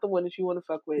 Keisha's not the one that you want to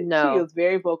fuck with. No, she is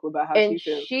very vocal about how she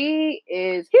feels. She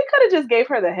is. He could have just gave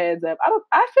her the heads up.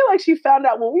 I feel like she found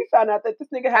out when we found out that this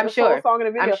nigga had a whole song in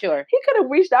the video. I'm sure he could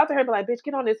have reached out to her and be like, "Bitch,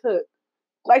 get on this hook."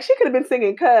 Like, she could have been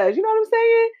singing "Cuz," you know what I'm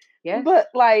saying? Yes. But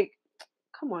like,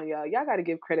 come on, y'all. Y'all got to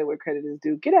give credit where credit is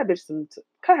due. Get that bitch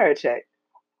cut her a check.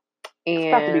 It's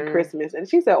about to be Christmas, and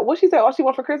she said, "What she said? All she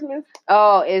want for Christmas?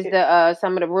 Oh, is the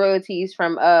some of the royalties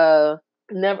from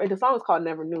Never." The song is called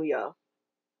 "Never Knew Y'all."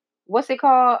 What's it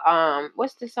called?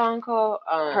 What's the song called?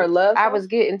 Her Love Song? I was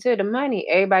getting to the money.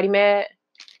 Everybody mad.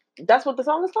 That's what the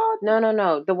song is called?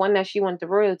 No. The one that she wants the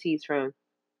royalties from.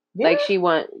 Yeah? Like she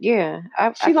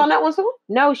she's on that one too?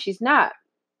 No, she's not.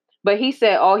 But he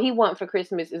said all he want for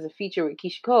Christmas is a feature with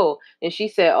Keisha Cole, and she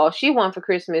said all she want for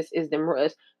Christmas is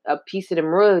a piece of the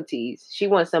royalties. She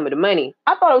wants some of the money.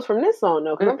 I thought it was from this song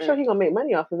though, because I'm sure he gonna make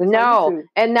money off of it. No,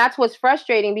 and that's what's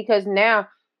frustrating because now.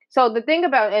 So the thing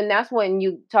about, and that's when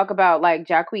you talk about like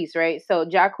Jacquees, right? So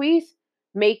Jacquees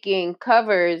making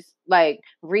covers, like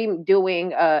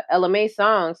redoing LMA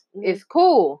songs is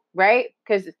cool, right?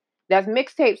 Because that's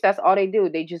mixtapes. That's all they do.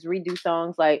 They just redo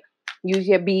songs, like use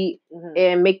your beat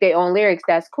and make their own lyrics.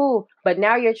 That's cool. But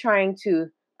now you're trying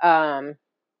to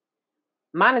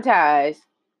monetize,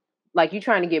 like you're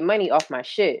trying to get money off my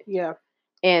shit. Yeah.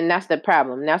 And that's the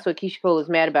problem. That's what Keisha Cole is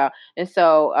mad about. And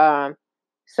so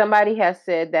somebody has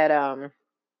said that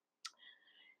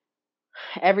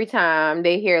every time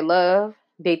they hear Love,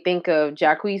 they think of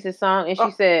Jacquees' song. And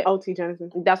she said, OT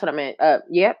Genesis. That's what I meant.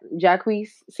 Yep.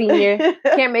 Jacquees Sr.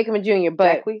 Can't make him a junior,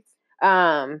 but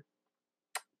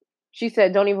she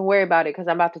said, don't even worry about it because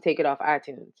I'm about to take it off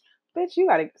iTunes. Bitch, you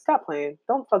gotta stop playing.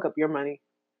 Don't fuck up your money.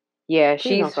 Yeah,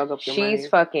 she's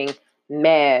fucking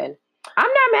mad.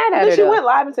 I'm not mad at her. She went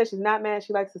live and said she's not mad.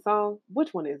 She likes the song.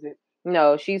 Which one is it?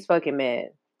 No, she's fucking mad.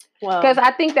 Because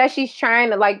I think that she's trying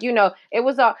to, like, you know,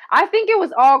 I think it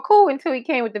was all cool until he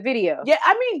came with the video. Yeah,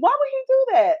 I mean, why would he do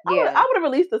that? Yeah. I would have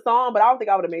released the song, but I don't think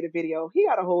I would have made a video. He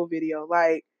got a whole video.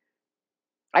 Like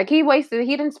he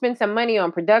didn't spend some money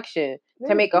on production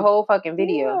to make a whole fucking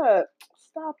video. Yeah,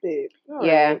 stop it. All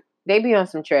right. They be on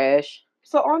some trash.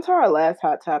 So on to our last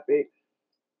hot topic.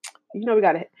 You know,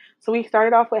 so we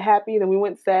started off with happy, then we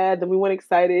went sad, then we went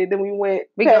excited, then we went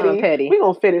petty. We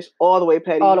gonna finish all the way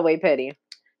petty. All the way petty.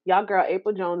 Y'all girl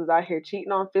April Jones is out here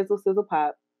cheating on Fizzle Sizzle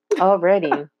Pop.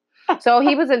 Already. So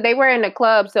they were in the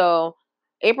club, so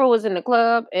April was in the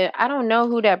club, and I don't know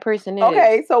who that person is.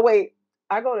 Okay, so wait.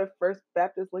 I go to First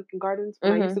Baptist Lincoln Gardens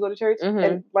when I used to go to church,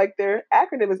 and like their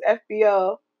acronym is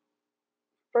FBL.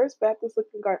 First Baptist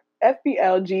Lincoln Gardens,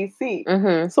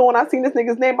 FBLGC. So when I seen this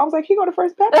nigga's name, I was like, he go to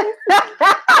First Baptist?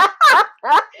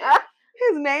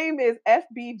 His name is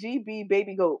FBGB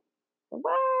Baby Goat.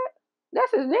 What?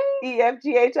 That's his name?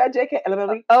 EFGHIJK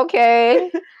LMNOP. Okay.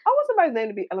 I want somebody's name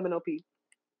to be LMNOP.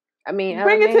 I mean,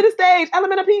 bring it to the stage,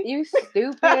 LMNOP. You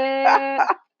stupid.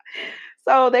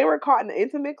 So they were caught in an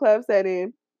intimate club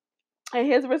setting, and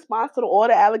his response to all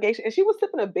the allegations, and she was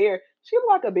sipping a beer. She looked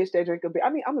like a bitch that drink a beer.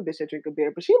 I mean, I'm a bitch that drink a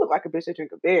beer, but she looked like a bitch that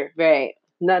drink a beer. Right.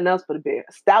 Nothing else but a beer.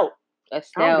 A stout, like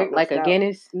stout. A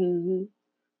Guinness. Mm-hmm.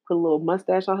 Put a little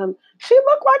mustache on her. She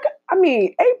looked like,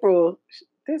 April.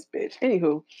 This bitch.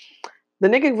 Anywho, the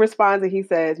nigga responds and he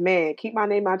says, "Man, keep my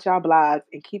name out y'all blogs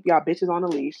and keep y'all bitches on a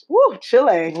leash." Woo,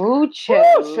 Chile. Woo,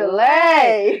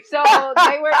 Chile. So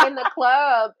they were in the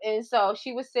club, and so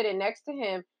she was sitting next to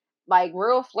him, like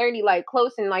real flirty, like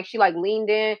close, and like she like leaned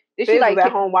in. Then she like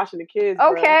at home watching the kids.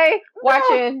 Okay,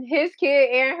 watching his kid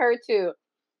and her too.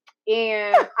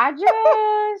 And I just,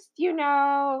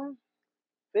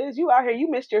 Fizz, you out here, you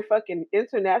missed your fucking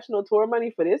international tour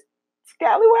money for this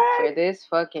Scallywag? For this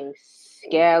fucking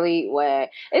scallywag.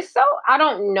 It's so, I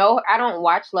don't know. I don't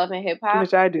watch Love and Hip Hop.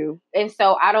 Which I do. And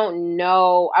so I don't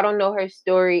know her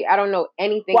story. I don't know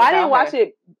anything about I didn't watch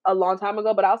it a long time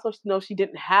ago, but I also know she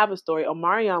didn't have a story.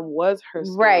 Omarion was her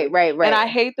story. Right. And I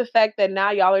hate the fact that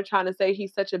now y'all are trying to say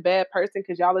he's such a bad person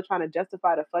because y'all are trying to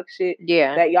justify the fuck shit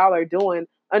that y'all are doing.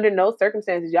 Under no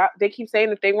circumstances, y'all, they keep saying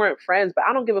that they weren't friends, but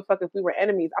I don't give a fuck if we were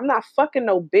enemies. I'm not fucking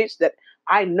no bitch that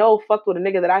I know fucked with a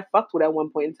nigga that I fucked with at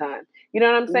one point in time. You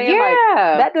know what I'm saying? Yeah.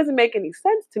 Like, that doesn't make any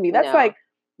sense to me. That's like,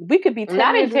 we could be 10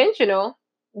 not intentional.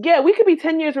 Yeah, we could be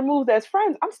 10 years removed as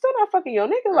friends. I'm still not fucking your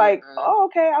nigga. Like, oh,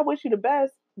 okay, I wish you the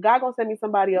best. God gonna send me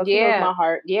somebody else. He knows my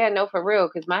heart. Yeah, no, for real.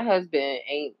 Because my husband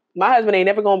ain't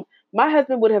never gonna. My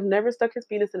husband would have never stuck his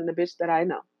penis in a bitch that I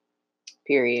know.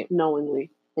 Period.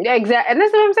 Knowingly. Yeah, exactly. And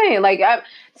that's what I'm saying. Like,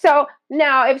 so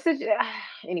now if such,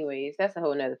 anyways, that's a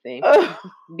whole nother thing.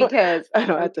 Because I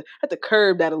don't have to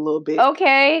curb that a little bit.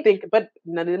 Okay. But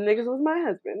none of them niggas was my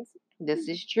husband's. This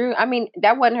is true. I mean,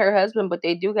 that wasn't her husband, but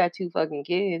they do got 2 fucking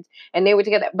kids, and they were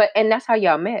together. And that's how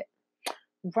y'all met,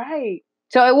 right?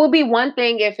 So it would be one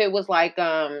thing if it was like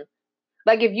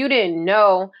if you didn't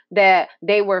know that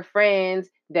they were friends,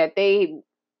 that they.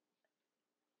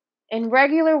 In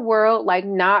regular world, like,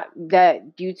 not that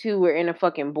you two were in a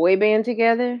fucking boy band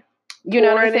together. You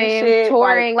know what I'm saying?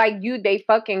 Touring, like they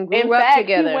fucking grew up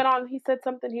together. He went on, he said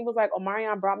something, he was like,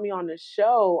 Omarion brought me on the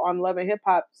show on Love and Hip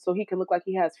Hop so he can look like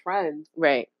he has friends.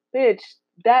 Right. Bitch,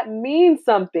 that means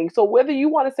something. So whether you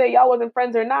want to say y'all wasn't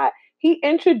friends or not, he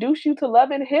introduced you to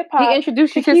Love and Hip Hop. He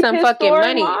introduced you to some fucking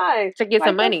money. To get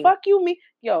some money. Fuck you, me.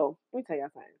 Yo, let me tell y'all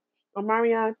something.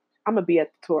 Omarion, I'm going to be at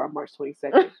the tour on March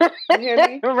 22nd. You hear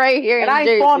me? Right here. And I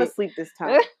ain't falling asleep this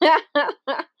time.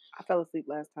 I fell asleep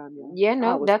last time, y'all. Yeah,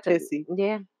 no, I was that's pissy.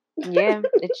 Yeah,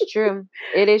 it's true.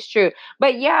 It is true.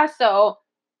 But yeah, so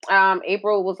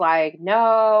April was like,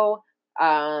 no,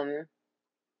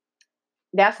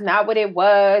 that's not what it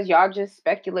was. Y'all just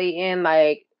speculating.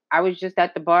 Like, I was just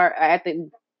at the bar, at the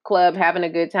club, having a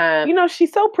good time. You know,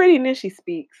 she's so pretty and then she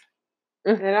speaks.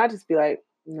 And I just be like,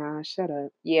 nah, shut up.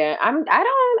 Yeah,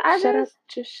 shut up.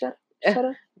 Just shut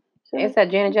up. Is that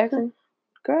Janet Jackson?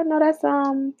 Girl, no, that's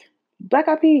Black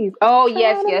Eyed Peas. Oh,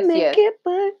 yes.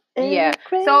 Yeah.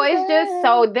 So it's just,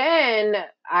 so then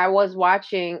I was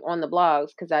watching on the blogs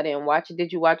because I didn't watch it.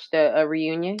 Did you watch the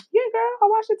reunion? Yeah, girl, I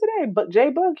watched it today. But J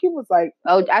Bug, he was like,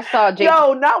 oh, I saw J.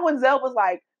 Yo, not when Zell was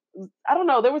like, I don't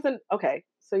know. There was okay.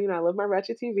 So I love my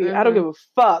ratchet TV. Mm-hmm. I don't give a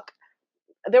fuck.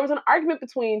 There was an argument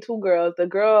between 2 girls. The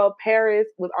girl Paris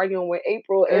was arguing with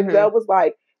April, and Zell was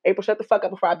like, April, shut the fuck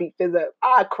up before I beat Fizz up.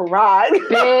 I cried.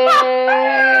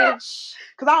 Bitch.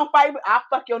 Because I don't fight, I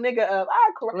fuck your nigga up.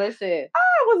 I cried. Listen.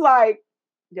 I was like,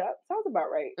 yep, sounds about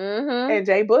right. Mm-hmm. And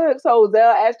J Book, so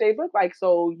Zell asked J Book, like,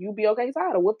 so you be okay? He's like,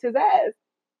 I'd have whooped his ass.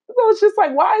 So it's just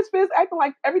like, why is Fizz acting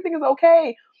like everything is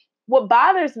okay? What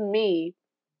bothers me,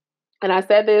 and I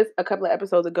said this a couple of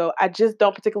episodes ago, I just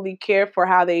don't particularly care for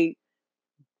how they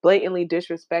blatantly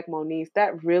disrespect Moniece.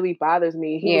 That really bothers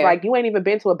me. He was like, you ain't even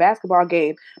been to a basketball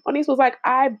game. Moniece was like,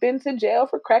 I've been to jail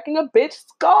for cracking a bitch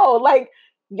skull. Like,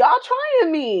 y'all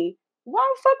trying me.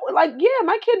 Why the fuck? Like, yeah,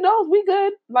 my kid knows we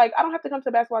good. Like, I don't have to come to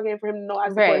a basketball game for him to know I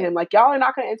support him. Like, y'all are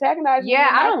not going to antagonize me. Yeah,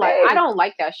 I don't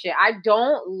like that shit. I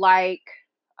don't like,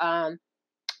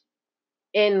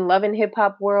 in Love and Hip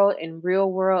Hop world, in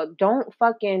real world, don't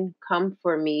fucking come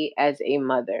for me as a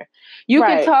mother. You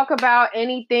can talk about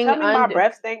anything. Tell me my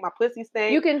breath stink, my pussy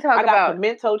stink. You can talk about. I got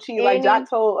pimento cheese. Like Jock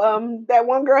told that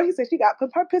one girl, he said she got her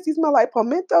pussy smell like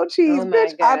pimento cheese.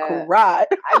 Bitch, God. I cried.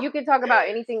 You can talk about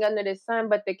anything under the sun,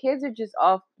 but the kids are just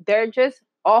off. They're just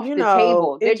off the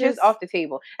table. They're just off the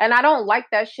table, and I don't like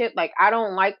that shit. Like, I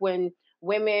don't like when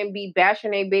women be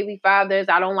bashing their baby fathers.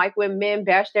 I don't like when men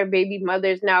bash their baby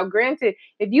mothers. Now, granted,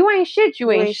 if you ain't shit, you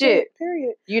ain't shit.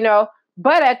 Period.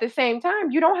 But at the same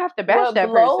time, you don't have to bash that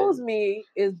person. What blows me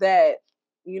is that,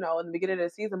 in the beginning of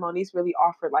the season, Moniece really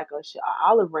offered like a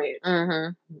olive ranch.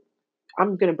 Mm-hmm.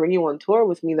 I'm going to bring you on tour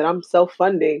with me that I'm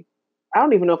self-funding. I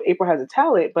don't even know if April has a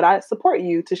talent, but I support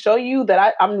you to show you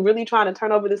that I'm really trying to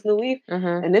turn over this new leaf.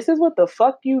 Mm-hmm. And this is what the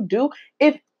fuck you do.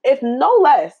 If no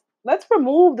less, let's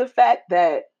remove the fact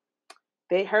that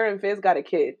her and Fizz got a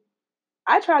kid.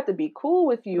 I tried to be cool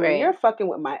with you, and you're fucking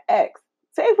with my ex.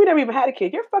 Say if we never even had a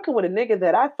kid, you're fucking with a nigga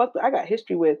that I fucked with, I got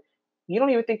history with. You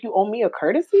don't even think you owe me a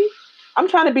courtesy? I'm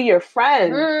trying to be your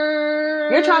friend.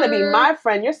 You're trying to be my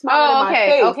friend. You're smiling in my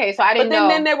face. Okay, so I didn't know. But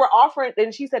then they were offering,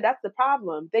 and she said, that's the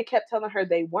problem. They kept telling her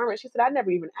they weren't. She said, I never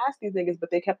even asked these niggas,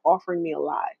 but they kept offering me a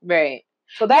lie. Right.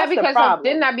 So that's the problem.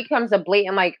 Then that becomes a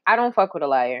blatant, like, I don't fuck with a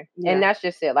liar. Yeah. And that's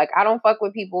just it. Like, I don't fuck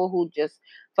with people who just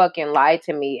fucking lie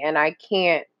to me. And I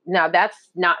can't now that's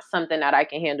not something that I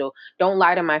can handle. Don't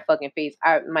lie to my fucking face.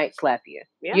 I might slap you.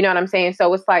 Yeah. You know what I'm saying?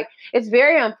 So it's like, it's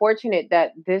very unfortunate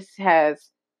that this has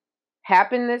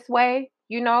happened this way,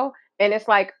 you know? And it's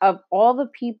like, of all the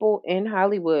people in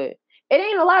Hollywood, it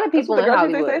ain't a lot of people in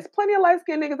Hollywood. There's plenty of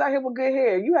light-skinned niggas out here with good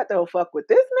hair. You have to fuck with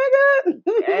this nigga?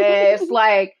 It's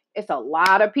like, it's a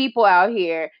lot of people out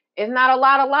here. It's not a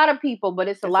lot of people, but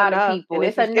it's a lot of people. And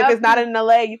it's enough. If it's not in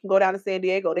LA, you can go down to San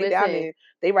Diego. They down there.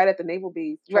 They right at the Naval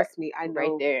Base. Trust me, I know.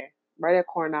 Right there. Right at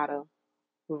Coronado.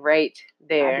 Right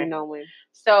there. I be knowing.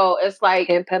 So it's like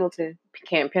Camp Pendleton.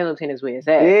 Camp Pendleton is where it's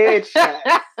at. Bitch.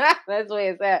 That's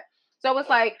where it's at. So it's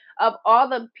like, of all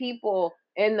the people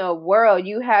in the world,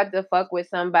 you had to fuck with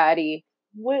somebody.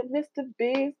 With Mr.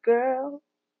 Biggs, girl.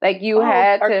 Like you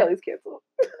had to. R. Kelly's canceled.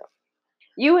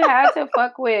 You had to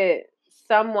fuck with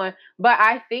someone. But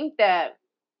I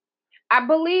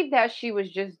believe that she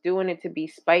was just doing it to be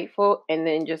spiteful and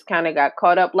then just kind of got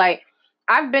caught up. Like,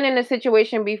 I've been in a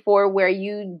situation before where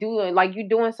you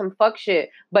doing some fuck shit,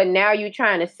 but now you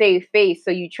trying to save face.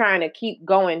 So you trying to keep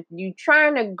going. You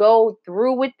trying to go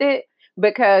through with it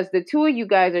because the two of you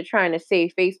guys are trying to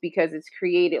save face because it's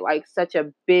created like such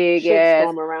a big ass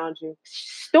storm around you.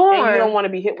 Storm. And you don't want to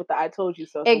be hit with the "I told you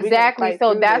so." Exactly.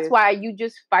 So that's why you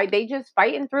just fight. They just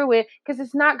fighting through it because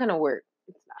it's not gonna work.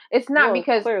 It's not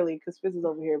because clearly because Fizz is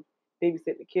over here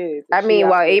babysitting the kids. I mean,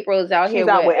 while April is out here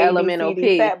with Elemental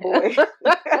P. Fat boy.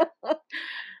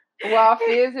 While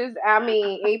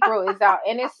April is out.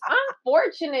 And it's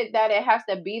unfortunate that it has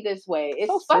to be this way. It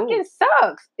fucking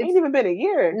sucks. It ain't even been a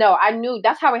year. No, I knew.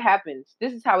 That's how it happens.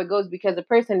 This is how it goes because the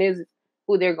person is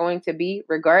who they're going to be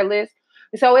regardless.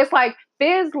 So it's like,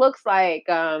 Fizz looks like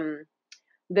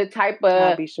the type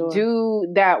of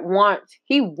dude that wants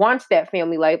that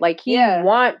family life. Like, he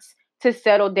wants to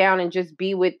settle down and just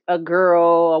be with a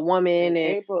girl, a woman. And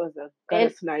April is a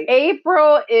gutter snipe.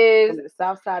 April is from the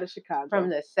south side of Chicago. From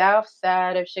the south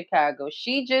side of Chicago.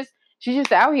 She's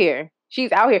just out here.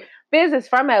 She's out here. Fizz is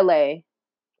from LA.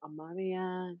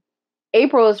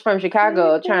 April is from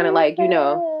Chicago, trying to, like, you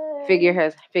know, figure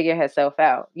herself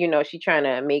out. You know, she trying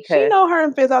to make her. She know her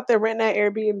and Fizz out there renting that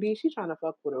Airbnb. She trying to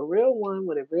fuck with a real one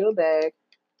with a real bag.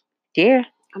 Yeah.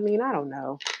 I mean, I don't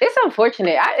know. It's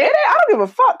unfortunate. I don't give a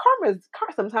fuck. Karma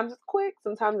sometimes it's quick,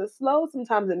 sometimes it's slow,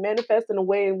 sometimes it manifests in a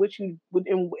way in which you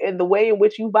in the way in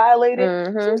which you violate it.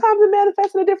 Mm-hmm. Sometimes it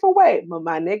manifests in a different way. But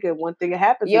my nigga, one thing that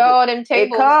happens. Them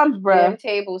tables. It comes, bro. Them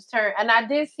tables turn. And I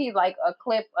did see like a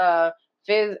clip.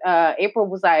 Fizz. April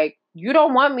was like, "You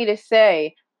don't want me to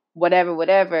say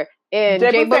whatever." And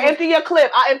Jay said, "Empty your clip.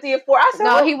 I'll empty it for." I said,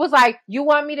 "No." He was like, "You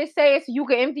want me to say it so you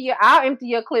can I'll empty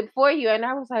your clip for you." And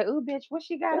I was like, "Ooh, bitch, what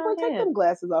she got on him?" Take them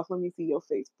glasses off. Let me see your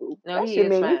face, boo. No, that shit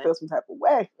made me feel some type of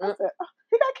way. I said,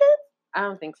 "He got kids?" I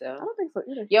don't think so. I don't think so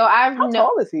either. Yo, How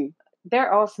tall is he?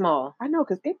 They're all small. I know,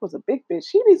 because April's a big bitch.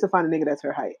 She needs to find a nigga that's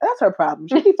her height. That's her problem.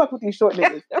 She keep fuck with these short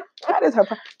niggas. That is her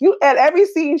problem. You at every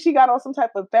scene, she got on some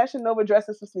type of Fashion Nova dress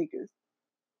and some sneakers.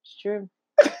 It's true.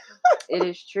 It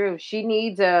is true. She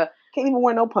needs a. Can't even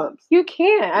wear no pumps. You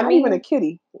can't. I mean, even a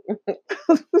kitty.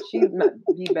 She might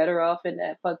be better off in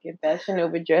that fucking Fashion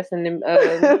Nova dress and them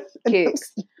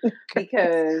kicks,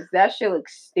 because that shit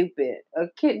looks stupid. A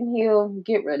kitten heel,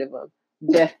 get rid of them.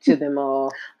 Death to them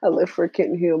all. I live for a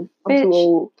kitten heel. I'm too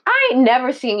old. I ain't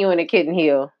never seen you in a kitten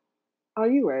heel. Oh,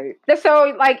 you right.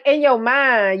 So, like, in your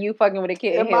mind, you fucking with a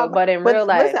kitten heel, but in real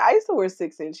life. Listen, I used to wear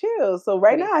 6-inch heels. So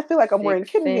right now, I feel like I'm wearing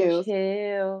kitten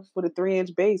heels with a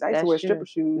 3-inch base. I used to wear stripper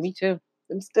shoes. Me too.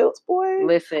 Them stilts, boy.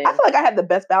 Listen. I feel like I had the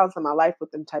best balance in my life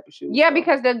with them type of shoes. Yeah,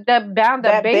 because the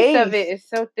base of it is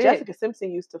so thick. Jessica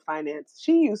Simpson used to finance.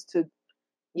 She used to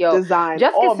design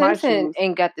Jessica all my Simpson shoes.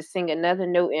 Ain't got to sing another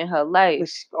note in her life.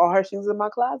 All her shoes in my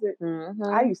closet. Mm-hmm.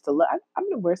 I used to love. I'm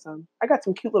gonna wear some. I got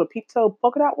some cute little peep toe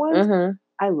polka dot ones. Mm-hmm.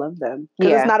 I love them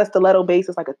because it's not a stiletto base.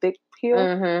 It's like a thick heel.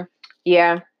 Mm-hmm.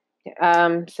 Yeah.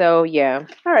 So yeah.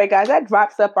 All right, guys. That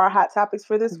wraps up our hot topics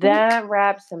for this week. That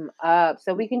wraps them up.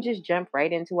 So we can just jump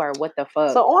right into our what the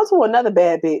fuck. So on to another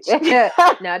bad bitch.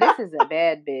 Now this is a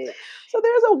bad bitch. So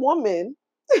there's a woman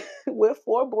with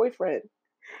 4 boyfriends.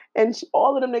 And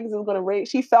all of them niggas is gonna raise.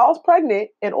 She falls pregnant,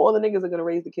 and all the niggas are gonna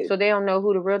raise the kids. So they don't know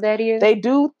who the real daddy is. They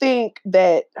do think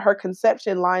that her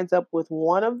conception lines up with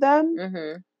one of them.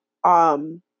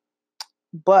 Mm-hmm.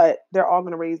 But they're all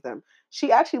gonna raise them.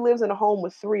 She actually lives in a home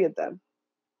with 3 of them.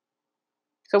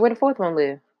 So where the 4th one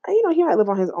live? You know, he might live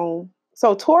on his own.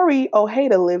 So Tori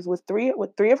Ojeda lives with 3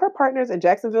 of her partners in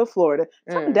Jacksonville, Florida.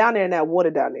 Something down there in that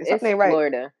water down there. Something ain't right.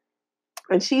 Florida.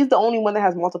 And she's the only one that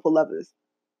has multiple lovers.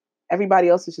 Everybody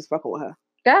else is just fucking with her.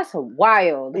 That's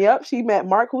wild. Yep. She met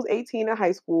Mark, who's 18 in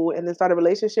high school, and then started a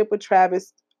relationship with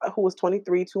Travis, who was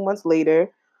 23, 2 months later.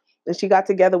 And she got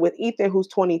together with Ethan, who's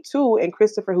 22, and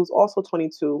Christopher, who's also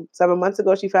 22. 7 months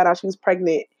ago, she found out she was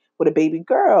pregnant with a baby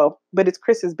girl, but it's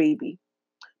Chris's baby.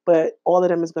 But all of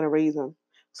them is going to raise him.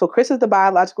 So Chris is the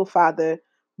biological father.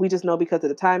 We just know because of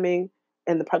the timing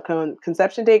and the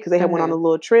conception date, because they had went on a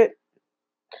little trip.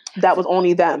 That was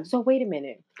only them. So wait a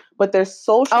minute. But they're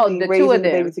socially raising the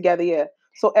baby together, yeah.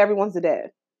 So everyone's the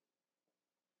dad.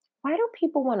 Why do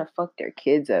people want to fuck their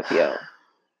kids up, yo?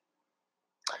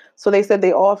 So they said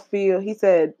they all feel, he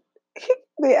said,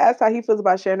 they asked how he feels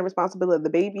about sharing the responsibility of the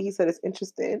baby. He said it's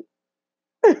interesting.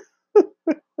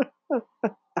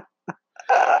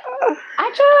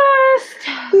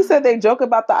 He said they joke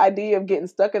about the idea of getting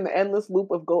stuck in the endless loop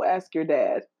of go ask your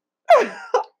dad.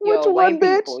 Which one,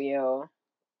 bitch? People, yo.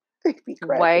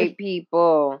 White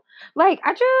people. Like,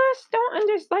 I just don't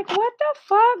understand. Like, what the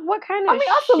fuck? What kind of shit?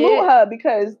 I salute her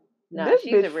because this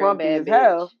bitch frumpy as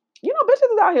hell. You know,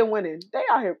 bitches is out here winning. They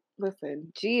out here,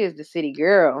 listen. She is the city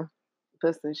girl.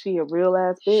 Listen, she a real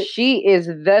ass bitch. She is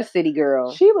the city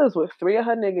girl. She lives with 3 of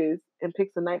her niggas and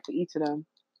picks a night for each of them.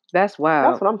 That's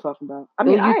wild. That's what I'm talking about. I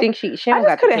mean, you think she I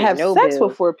just couldn't have sex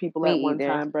with 4 people at one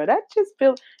time, bro. That just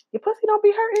feels, your pussy don't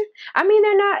be hurting. I mean,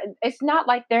 it's not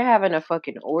like they're having a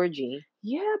fucking orgy.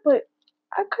 Yeah, but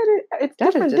I couldn't, it's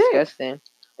that different is disgusting. Dicks.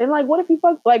 And like, what if you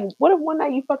fuck, like, what if one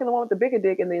night you fucking the one with the bigger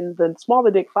dick and then the smaller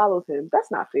dick follows him?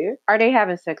 That's not fair. Are they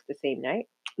having sex the same night?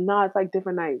 No, it's like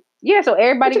different nights. Yeah, so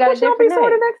everybody got a different night. Sore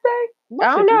the next day?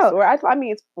 I don't know. I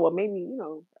mean, it's for maybe, you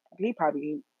know, he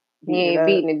probably ain't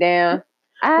beating it down.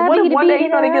 What if one day, you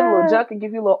know, they get a little junk and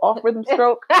give you a little off rhythm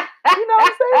stroke? You know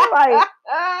what I'm saying? Like,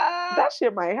 that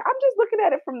shit might. I'm just looking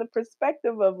at it from the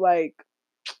perspective of like,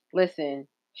 listen,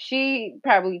 she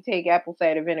probably take apple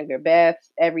cider vinegar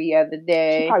baths every other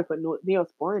day. She probably put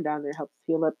Neosporin down there, helps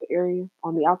heal up the area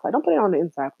on the outside. Don't put it on the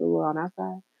inside, put it a little on the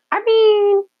outside. I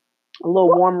mean, a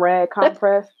little warm rag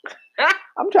compress.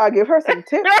 I'm trying to give her some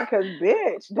tips because,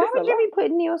 bitch, why would you be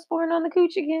putting Neosporin on the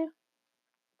cooch again?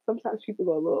 Sometimes people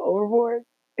go a little overboard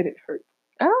and it hurts.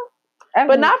 Oh,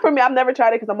 but not for me. I've never tried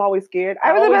it because I'm always scared.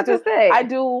 I was about to say I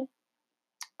do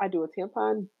a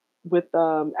tampon with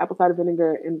apple cider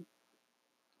vinegar and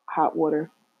hot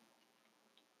water,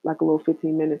 like a little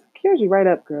 15 minutes. Cures you right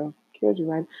up, girl. Cures you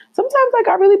right. Sometimes, like,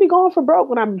 I really be going for broke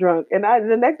when I'm drunk, and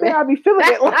the next day I'll be feeling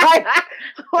it like.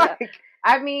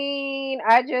 I mean,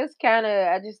 I just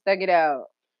stuck it out.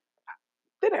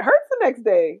 Then it hurts the next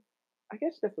day. I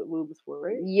guess that's what lube is for,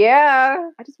 right? Yeah.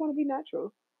 I just want to be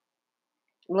natural.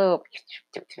 Lube.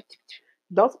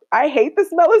 I hate the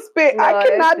smell of spit. No, I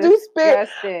cannot do spit.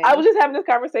 I was just having this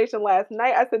conversation last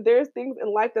night. I said there's things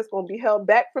in life that's going to be held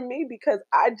back from me because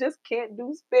I just can't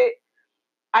do spit.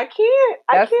 I can't.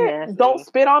 I can't. Nasty. Don't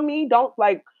spit on me. Don't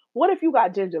like. What if you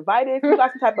got gingivitis? You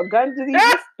got some type of gun disease?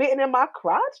 You spitting in my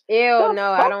crotch? Ew,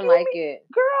 no, I don't like it.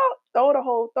 Girl, throw it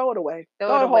away.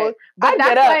 Throw it away. But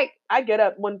I get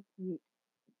up when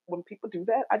people do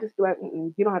that. I just be like,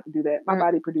 you don't have to do that. My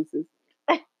body produces.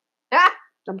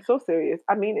 I'm so serious.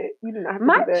 I mean it. You do not have to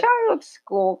do that. My child's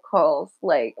school calls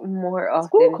like more often.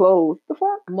 School clothes. The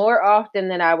fuck? More often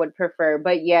than I would prefer.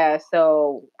 But yeah,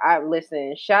 so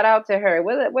listen, shout out to her.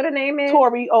 What her name is?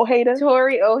 Tori Ojeda.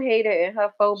 Tori Ojeda and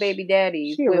her 4 baby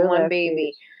daddies with 1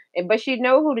 baby. But she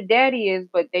know who the daddy is,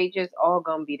 but they just all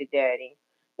gonna be the daddy.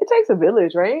 It takes a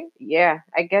village, right? Yeah,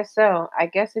 I guess so. I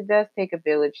guess it does take a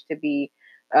village to be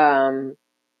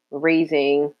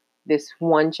raising this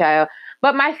one child.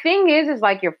 But my thing is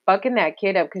like you're fucking that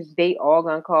kid up because they all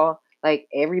gonna call like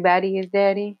everybody is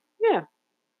daddy. Yeah.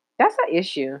 That's an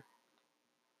issue.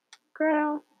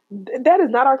 Girl, that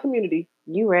is not our community.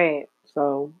 You right.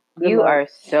 So you are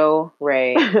so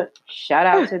right. Shout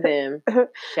out to them.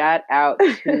 Shout out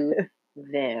to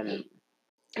them.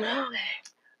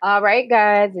 All right,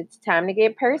 guys, it's time to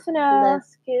get personal.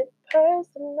 Let's get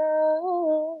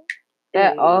personal.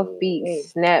 That offbeat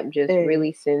snap just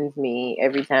really sends me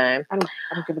every time. I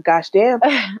don't give a gosh damn.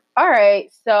 All right,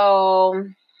 so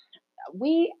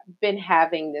we've been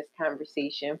having this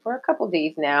conversation for a couple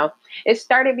days now. It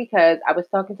started because I was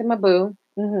talking to my boo,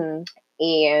 and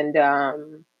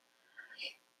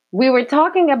we were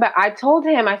talking about. I told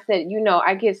him, I said, you know,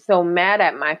 I get so mad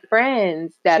at my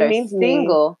friends that are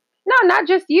single. No, not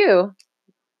just you,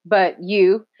 but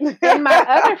you and my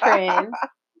other friends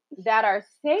that are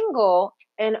single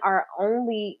and are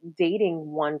only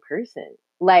dating one person.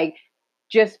 Like,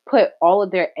 just put all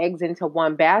of their eggs into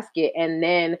one basket. And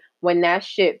then when that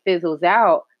shit fizzles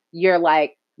out, you're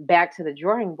like back to the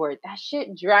drawing board. That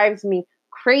shit drives me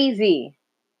crazy.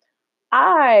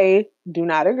 I do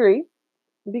not agree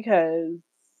because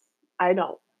I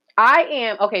don't. I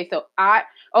am. Okay,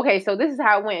 so this is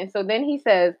how it went. So then he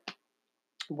says,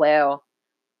 well,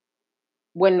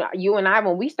 when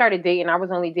we started dating, I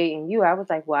was only dating you. I was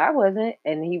like, well, I wasn't.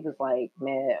 And he was like,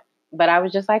 man. But I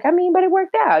was just like, I mean, but it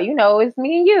worked out. You know, it's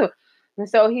me and you. And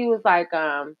so he was like,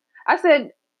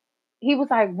 he was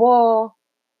like, well,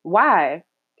 why?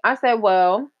 I said,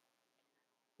 well,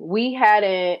 we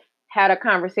hadn't had a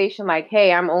conversation like,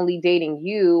 hey, I'm only dating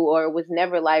you, or it was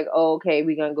never like, oh, okay,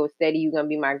 we're going to go steady. You're going to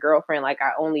be my girlfriend. Like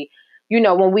I only, you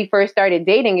know, when we first started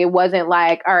dating, it wasn't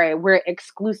like, all right, we're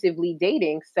exclusively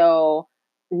dating. So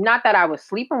not that I was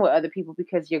sleeping with other people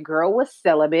because your girl was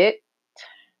celibate.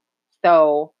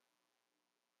 So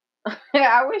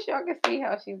I wish y'all could see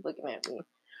how she's looking at me.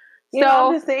 You know,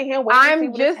 I'm just sitting here waiting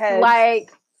I'm just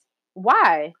like,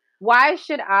 why? Why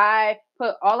should I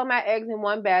put all of my eggs in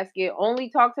one basket, only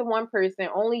talk to one person,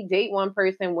 only date one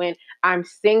person when I'm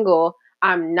single?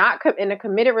 I'm not in a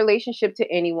committed relationship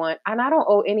to anyone, and I don't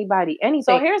owe anybody anything.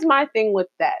 So here's my thing with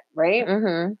that, right?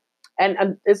 Mm-hmm.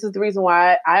 And this is the reason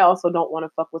why I also don't want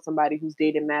to fuck with somebody who's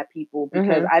dating mad people,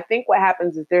 because I think what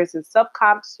happens is there's a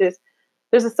subconscious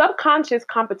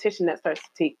competition that starts to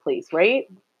take place, right?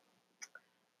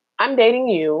 I'm dating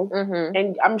you,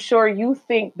 and I'm sure you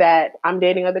think that I'm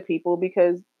dating other people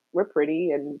because we're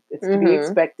pretty and it's to be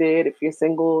expected. If you're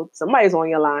single, somebody's on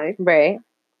your line. Right.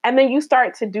 And then you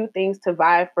start to do things to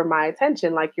vie for my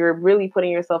attention. Like you're really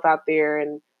putting yourself out there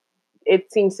and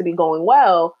it seems to be going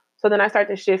well. So then I start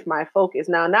to shift my focus.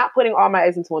 Now, not putting all my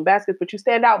eggs into one basket, but you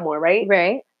stand out more, right?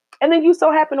 Right. And then you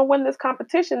so happen to win this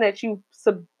competition that you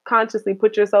subconsciously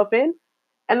put yourself in.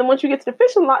 And then once you get to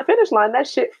the finish line, that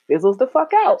shit fizzles the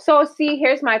fuck out. So see,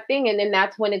 here's my thing. And then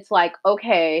that's when it's like,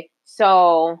 okay,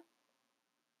 so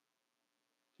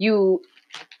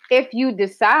if you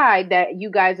decide that you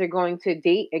guys are going to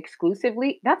date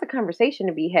exclusively, that's a conversation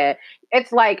to be had.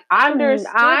 It's like,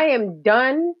 I am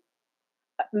done.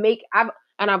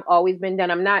 I've always been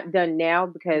done. I'm not done now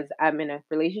because I'm in a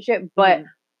relationship, but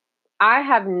I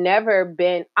have never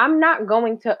been, I'm not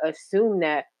going to assume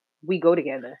that we go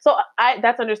together. So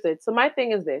that's understood. So my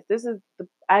thing is this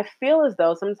I feel as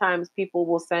though sometimes people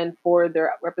will send for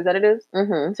their representatives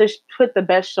to put the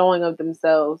best showing of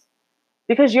themselves,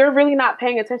 because you're really not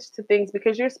paying attention to things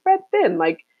because you're spread thin.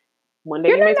 Like one day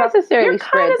you're not necessarily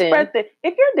spread thin.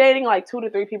 If you're dating like 2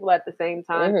 to 3 people at the same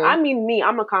time, I mean,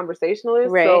 I'm a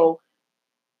conversationalist, right. So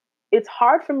it's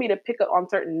hard for me to pick up on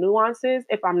certain nuances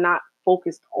if I'm not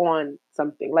focused on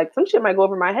something. Like some shit might go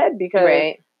over my head because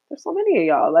there's so many of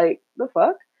y'all. Like the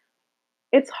fuck?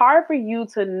 It's hard for you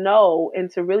to know and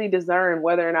to really discern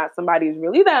whether or not somebody is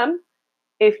really them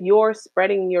if you're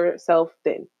spreading yourself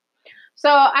thin. So,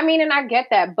 I mean, and I get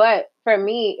that, but for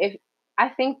me, I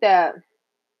think that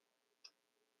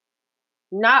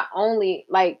not only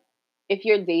like if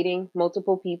you're dating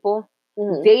multiple people,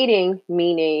 dating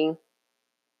meaning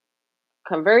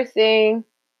conversing,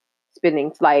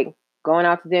 spending, like going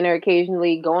out to dinner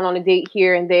occasionally, going on a date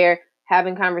here and there,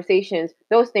 having conversations,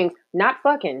 those things, not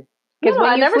fucking. Because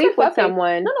when you sleep with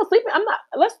someone, sleeping. I'm not.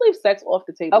 Let's leave sex off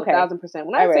the table. 1,000%.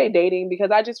 When I say dating,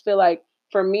 because I just feel like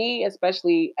for me,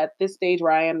 especially at this stage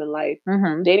where I am in life,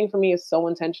 dating for me is so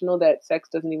intentional that sex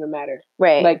doesn't even matter.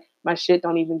 Right. Like my shit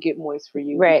don't even get moist for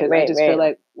you. Right. Because I just feel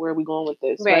like, where are we going with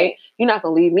this? Right. You're not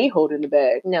gonna leave me holding the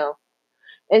bag. No.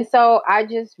 And so I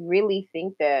just really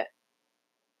think that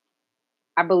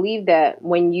I believe that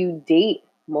when you date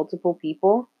multiple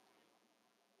people,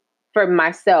 for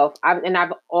myself,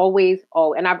 I've always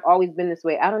been this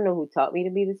way. I don't know who taught me to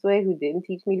be this way, who didn't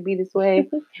teach me to be this way.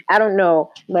 I don't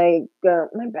know. Like,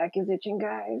 my back is itching,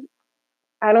 guys.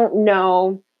 I don't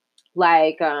know,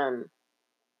 like,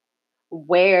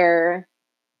 where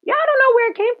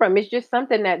it came from. It's just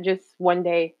something that just one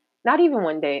day, not even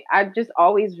one day, I just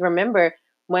always remember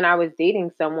when I was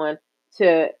dating someone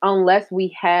unless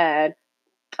we had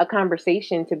a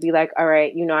conversation to be like, all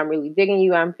right, you know, I'm really digging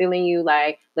you. I'm feeling you.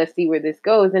 Like, let's see where this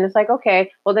goes. And it's like, okay,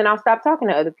 well then I'll stop talking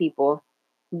to other people.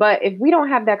 But if we don't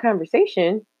have that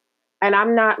conversation and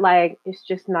I'm not like, it's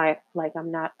just not like,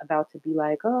 I'm not about to be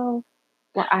like, oh,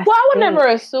 well, I would never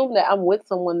assume that I'm with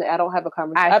someone that I don't have a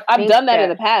conversation. I've done that in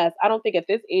the past. I don't think at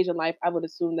this age in life, I would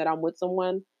assume that I'm with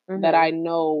someone that I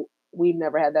know we've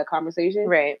never had that conversation.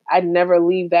 Right. I'd never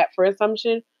leave that for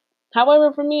assumption.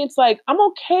 However, for me, it's like, I'm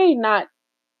okay not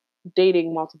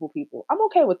dating multiple people. I'm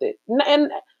okay with it. And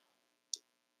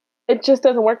it just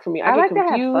doesn't work for me. I get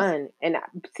confused. To have fun. And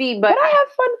but I have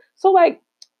fun. So like,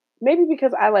 maybe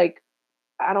because I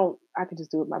could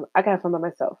just do it. I can have fun by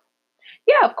myself.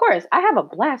 Yeah, of course. I have a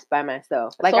blast by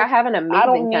myself. Like, I have an amazing time. I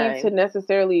don't need to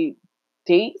necessarily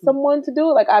date someone to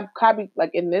do it. Like, I've probably, like,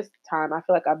 in this time, I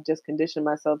feel like I've just conditioned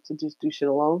myself to just do shit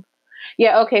alone.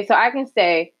 Yeah, okay. So I can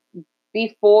say,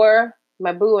 before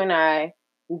my boo and I,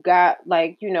 got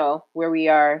like, where we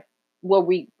are,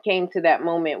 we came to that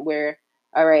moment where,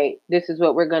 all right, this is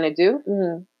what we're gonna do.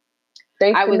 Mm-hmm.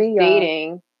 Thanks to me,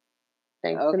 dating.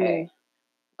 Thanks to me.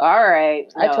 All right.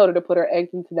 No. I told her to put her eggs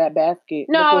into that basket.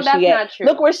 No, that's not true.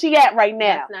 Look where she at right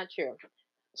now. That's not true.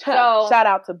 So shout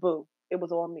out to Boo. It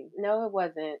was on me. No, it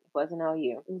wasn't. It wasn't on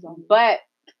you. It was on me. But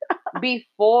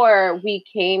before we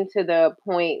came to the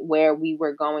point where we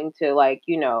were going to like,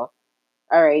 all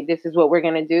right, this is what we're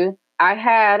gonna do.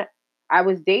 I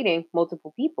was dating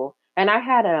multiple people and I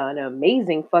had an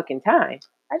amazing fucking time.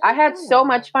 I had so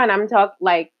much fun. I'm talking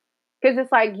like, because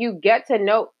it's like you get to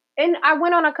know. And I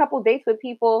went on a couple dates with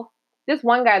people. This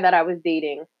one guy that I was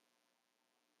dating,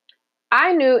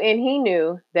 I knew and he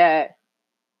knew that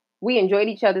we enjoyed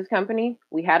each other's company.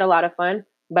 We had a lot of fun,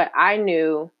 but I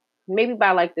knew maybe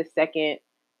by like the second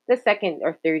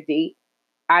or third date,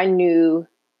 I knew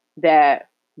that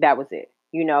was it.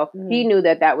 Mm-hmm. He knew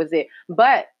that was it,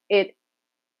 but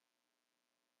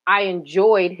I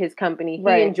enjoyed his company.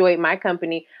 Right. He enjoyed my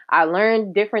company. I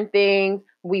learned different things.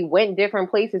 We went different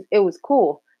places. It was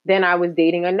cool. Then I was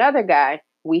dating another guy.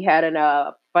 We had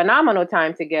a phenomenal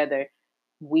time together.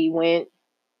 We went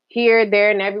here,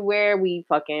 there, and everywhere. We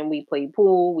played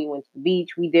pool. We went to the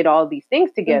beach. We did all these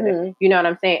things together. Mm-hmm. You know what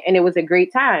I'm saying? And it was a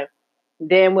great time.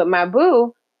 Then with my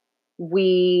boo,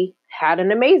 we had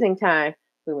an amazing time.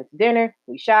 We went to dinner.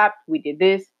 We shopped. We did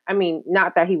this. I mean,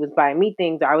 not that he was buying me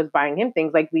things or I was buying him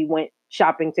things. Like we went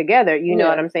shopping together. You know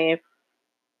what I'm saying?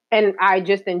 And I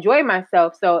just enjoyed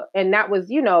myself. So, and that was,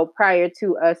 prior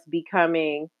to us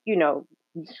becoming, I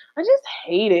just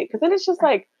hate it. Because then it's just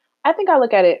like, I think I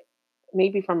look at it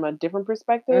maybe from a different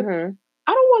perspective. Mm-hmm.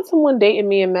 I don't want someone dating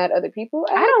me and mad other people.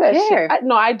 I don't care.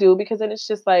 No, I do. Because then it's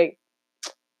just like,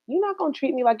 you're not going to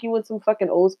treat me like you in some fucking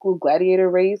old school gladiator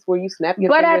race where you snap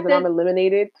your fingers and I'm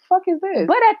eliminated. The fuck is this?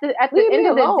 But at the end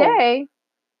of the day,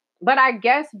 but I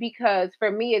guess because for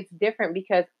me it's different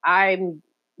because I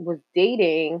was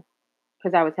dating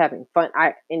because I was having fun.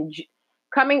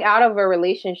 Coming out of a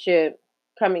relationship,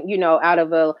 out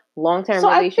of a long-term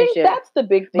relationship. I think that's the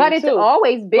big thing but it's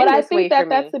always been this way for me.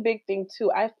 That's the big thing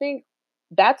too. I think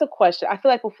that's a question. I feel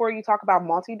like before you talk about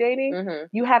multi-dating, mm-hmm.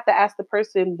 you have to ask the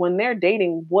person when they're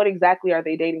dating, what exactly are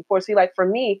they dating for? See, like for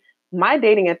me, my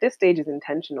dating at this stage is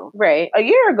intentional. Right. A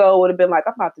year ago would have been like,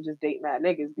 I'm about to just date mad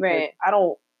niggas because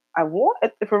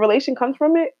if a relationship comes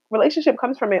from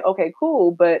it, okay,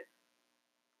 cool, but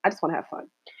I just want to have fun.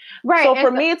 Right. So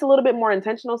for me, it's a little bit more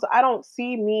intentional. So I don't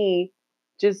see me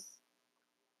just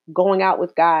going out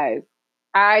with guys.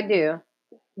 I do.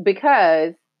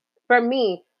 Because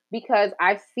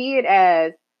I see it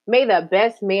as may the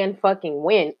best man fucking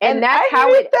win. And that's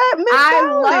I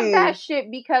love that shit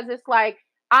because it's like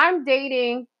I'm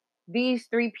dating these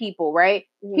three people, right?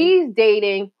 Mm-hmm. He's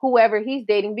dating whoever he's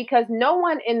dating because no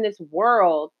one in this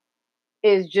world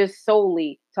is just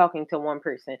solely talking to one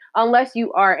person unless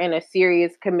you are in a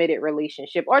serious committed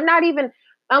relationship or not even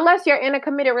unless you're in a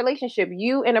committed relationship.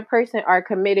 You and a person are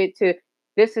committed to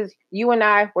this is you and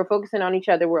I, we're focusing on each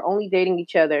other. We're only dating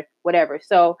each other, whatever.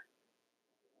 So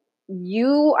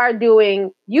you are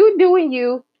doing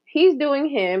you, he's doing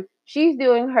him, she's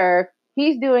doing her,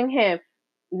 he's doing him.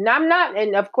 I'm not,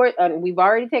 and of course, we've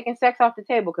already taken sex off the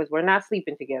table because we're not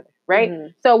sleeping together, right? Mm-hmm.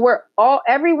 So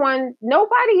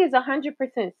nobody is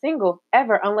 100% single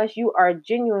ever unless you are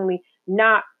genuinely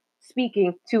not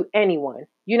speaking to anyone.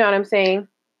 You know what I'm saying?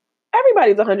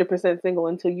 Everybody's 100% single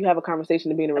until you have a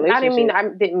conversation to be in a relationship. I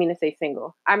didn't mean to say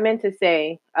single. I meant to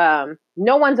say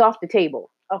no one's off the table.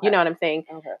 Okay. You know what I'm saying?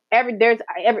 Okay.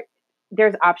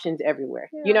 There's options everywhere.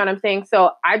 Yeah. You know what I'm saying?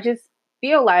 So I just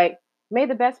feel like may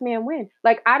the best man win.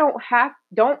 Like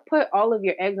don't put all of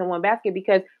your eggs in one basket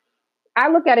because I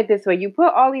look at it this way. You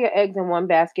put all of your eggs in one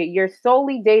basket. You're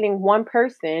solely dating one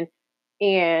person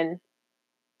and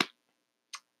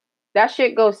that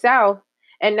shit goes south.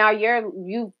 And now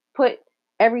you put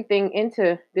everything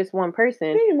into this one person.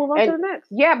 Yeah, you move on to the next.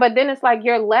 Yeah, but then it's like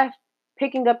you're left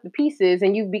picking up the pieces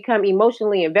and you become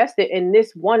emotionally invested in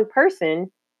this one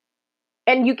person.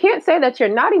 And you can't say that you're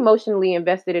not emotionally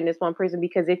invested in this one person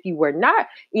because if you were not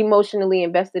emotionally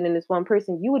invested in this one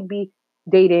person, you would be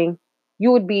dating,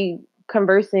 you would be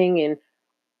conversing and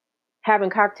having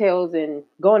cocktails and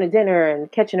going to dinner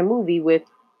and catching a movie with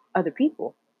other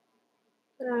people.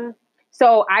 Yeah.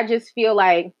 So I just feel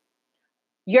like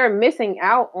you're missing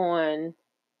out on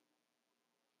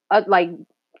like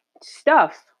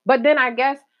stuff. But then I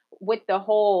guess with the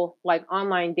whole like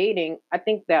online dating, I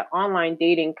think that online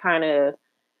dating kind of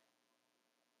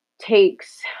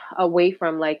takes away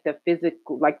from like the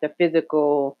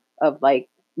physical of like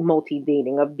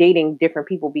multi-dating, of dating different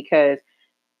people because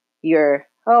you're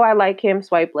oh, I like him,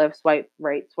 swipe left, swipe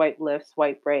right, swipe left,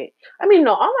 swipe right. I mean,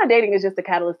 no, online dating is just a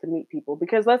catalyst to meet people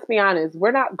because let's be honest,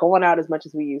 we're not going out as much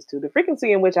as we used to. The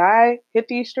frequency in which I hit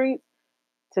these streets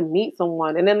to meet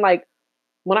someone, and then like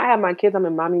when I have my kids, I'm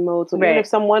in mommy mode. So even if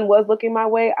someone was looking my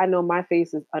way, I know my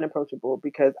face is unapproachable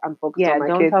because I'm focused on my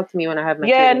kids. Yeah, don't talk to me when I have my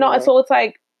kids. Yeah, no, so it's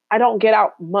like I don't get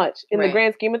out much in the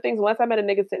grand scheme of things. Unless I met a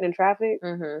nigga sitting in traffic,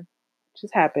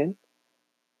 just happened.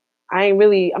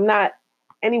 I'm not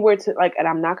anywhere to like, and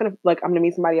I'm not gonna like, I'm gonna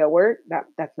meet somebody at work.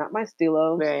 That's not my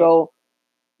stilo. Right. So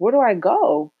where do I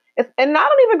go? And I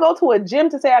don't even go to a gym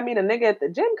to say I meet a nigga at the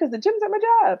gym because the gym's at my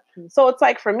job. Mm-hmm. So it's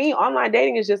like for me, online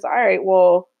dating is just all right.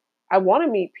 Well, I want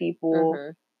to meet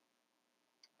people,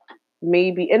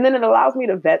 maybe, and then it allows me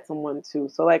to vet someone too.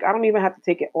 So like I don't even have to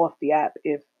take it off the app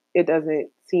if it doesn't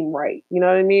seem right. You know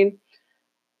what I mean?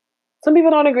 Some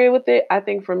people don't agree with it. I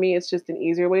think for me, it's just an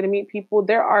easier way to meet people.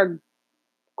 There are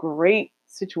great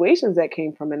situations that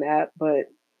came from an app, but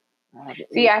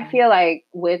see, I feel like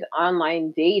with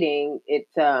online dating,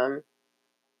 it's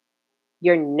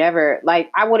you're never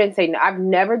like, I wouldn't say I've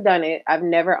never done it. I've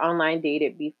never online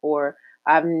dated before.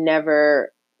 I've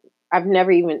never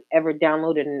even ever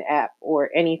downloaded an app or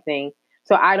anything.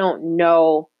 So I don't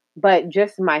know, but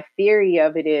just my theory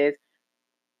of it is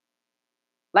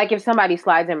like if somebody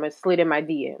slid in my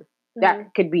DM,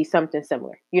 that could be something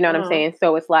similar. You know what I'm saying?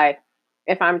 So it's like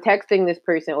if I'm texting this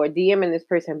person or DMing this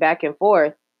person back and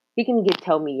forth, he can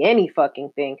tell me any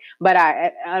fucking thing. But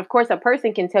of course, a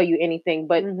person can tell you anything,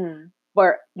 but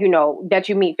for, you know, that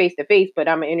you meet face to face. But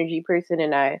I'm an energy person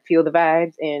and I feel the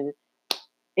vibes. And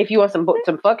if you want some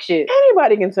fuck shit,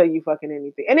 anybody can tell you fucking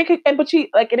anything, and it could, and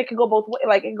it could go both ways.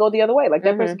 Like it can go the other way. Like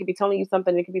that person could be telling you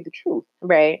something, it could be the truth,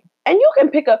 right? And you can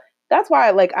pick up. That's why,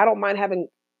 like, I don't mind having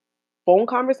phone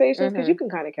conversations because you can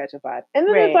kind of catch a vibe. And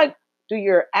then it's like, do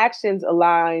your actions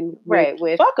align with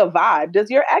fuck a vibe? Does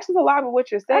your actions align with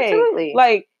what you're saying? Absolutely.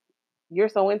 Like, you're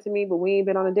so into me, but we ain't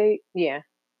been on a date. Yeah.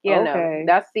 Yeah. Okay. No,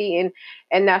 that's and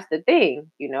that's the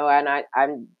thing, you know. And I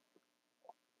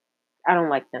don't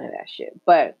like none of that shit.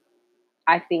 But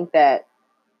I think that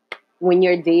when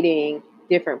you're dating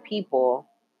different people,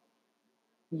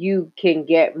 you can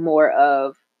get more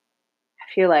of.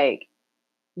 I feel like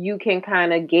you can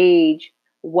kind of gauge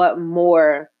what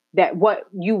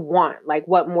you want, like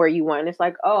what more you want. And it's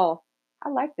like, oh, I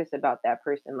like this about that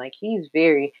person. Like he's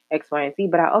very X, Y, and Z,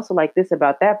 but I also like this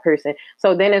about that person.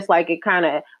 So then it's like it kind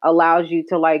of allows you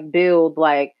to like build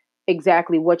like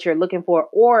exactly what you're looking for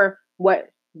or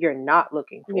what you're not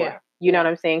looking for. Yeah. You know what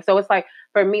I'm saying? So it's like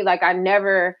for me, like I'm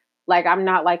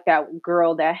not like that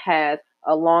girl that has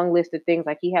a long list of things.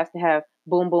 Like he has to have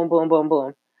boom, boom, boom, boom,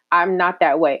 boom. I'm not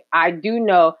that way. I do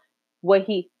know what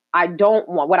I don't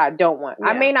want. Yeah.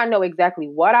 I may not know exactly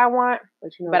what I want,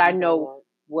 but I know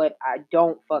what I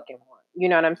don't fucking want. You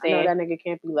know what I'm saying? I know that nigga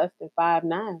can't be less than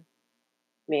 5'9".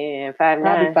 Man, 5'9".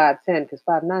 Probably 5'10", because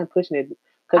 5'9" pushing it.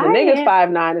 Because a nigga's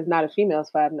 5'9" is not a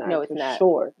female's 5'9". No, it's not.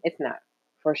 Sure. It's not.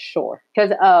 For sure.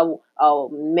 Because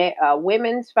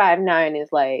women's 5'9" is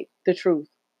like the truth.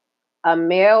 A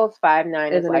male's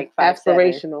 5'9" is like 5'7".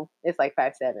 Aspirational. It's like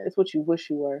 5'7". It's what you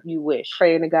wish you were. You wish.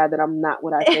 Praying to God that I'm not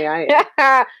what I say I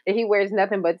am. And he wears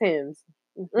nothing but Timbs.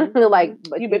 Like,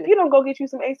 if you don't go get you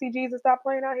some ACGs and stop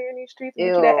playing out here in these streets and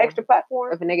get you that extra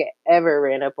platform. If a nigga ever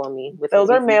ran up on me with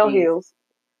those are ACGs. Male heels.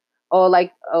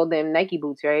 Them Nike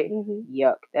boots, right?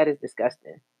 Yuck. That is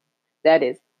disgusting. That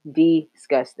is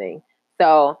disgusting.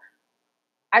 So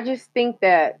I just think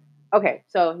that, okay,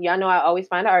 so y'all know I always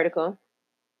find an article.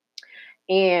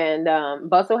 And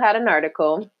Bustle had an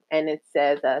article, and it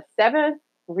says 7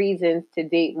 reasons to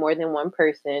date more than one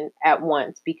person at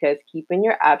once because keeping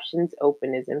your options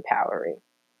open is empowering.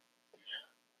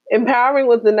 Empowering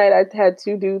was the night I had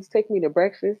 2 dudes take me to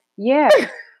breakfast. Yeah.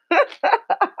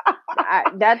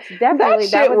 That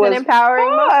was an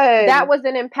empowering moment. That was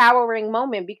an empowering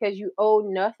moment because you owe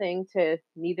nothing to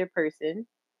neither person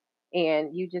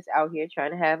and you just out here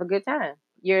trying to have a good time.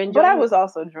 You're enjoying. But I was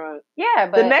also drunk. Yeah,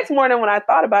 but the next morning when I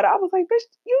thought about it, I was like, "Bitch,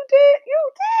 you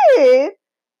did."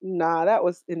 Nah, that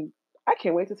was in. I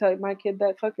can't wait to tell my kid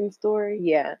that fucking story.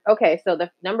 Yeah. Okay. So the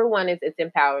number 1 is it's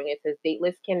empowering. It says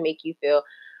dateless can make you feel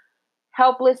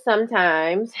helpless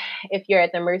sometimes if you're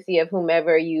at the mercy of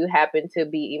whomever you happen to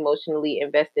be emotionally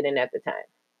invested in at the time.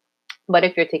 But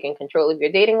if you're taking control of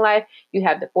your dating life, you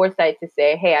have the foresight to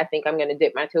say, "Hey, I think I'm going to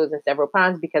dip my toes in several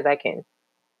ponds because I can."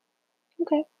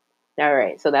 Okay. All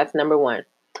right, so that's number 1.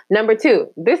 Number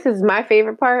 2, this is my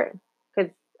favorite part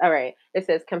because, all right, it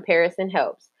says comparison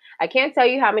helps. I can't tell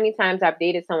you how many times I've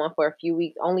dated someone for a few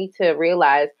weeks only to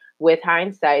realize with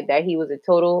hindsight that he was a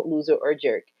total loser or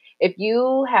jerk. If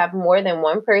you have more than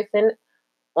one person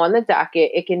on the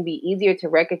docket, it can be easier to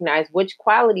recognize which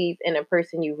qualities in a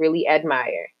person you really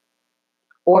admire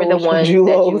or the ones that you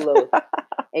loathe.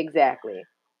 Exactly.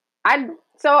 I didn't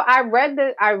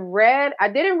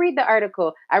read the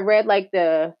article. I read like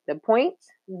the points,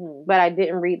 but I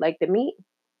didn't read like the meat.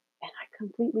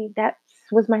 And that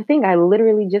was my thing. I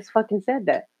literally just fucking said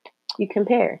that. You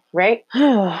compare, right?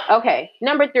 Okay.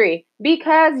 Number 3,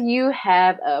 because you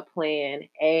have a plan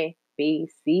A, B,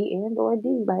 C, and or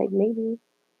D, like maybe.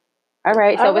 All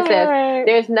right. So it says,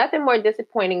 there's nothing more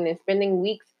disappointing than spending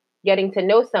weeks getting to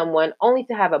know someone only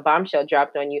to have a bombshell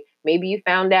dropped on you. Maybe you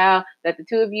found out that the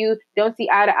two of you don't see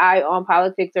eye to eye on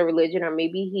politics or religion, or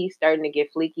maybe he's starting to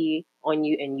get flaky on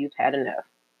you and you've had enough.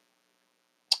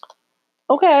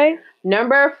 Okay.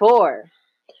 Number 4.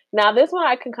 Now, this one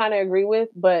I can kind of agree with,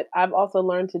 but I've also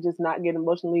learned to just not get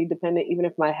emotionally dependent, even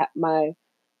if I'm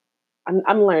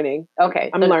learning.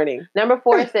 Okay. I'm learning. Number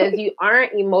 4 says you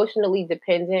aren't emotionally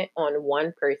dependent on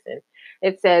one person.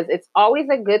 It says it's always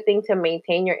a good thing to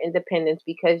maintain your independence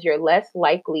because you're less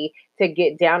likely to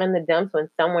get down in the dumps when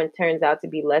someone turns out to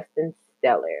be less than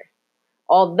stellar.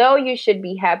 Although you should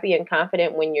be happy and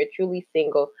confident when you're truly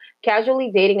single,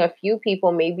 casually dating a few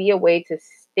people may be a way to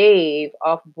stave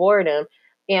off boredom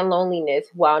and loneliness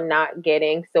while not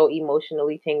getting so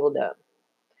emotionally tangled up.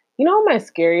 You know what my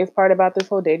scariest part about this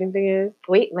whole dating thing is?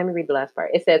 Wait, let me read the last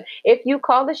part. It says, if you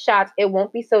call the shots, it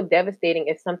won't be so devastating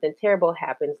if something terrible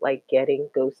happens, like getting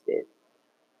ghosted.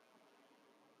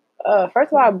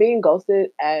 First of all, being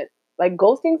ghosted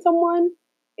ghosting someone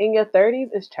in your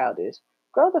 30s is childish.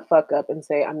 Grow the fuck up and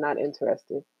say, I'm not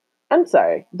interested. I'm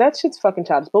sorry. That shit's fucking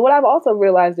childish. But what I've also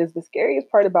realized is the scariest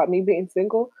part about me being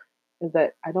single is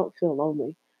that I don't feel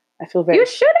lonely. You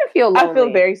shouldn't feel lonely. I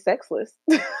feel very sexless.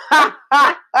 No,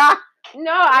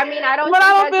 I mean, I don't. But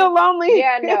I don't feel lonely.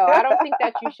 Yeah, no, I don't think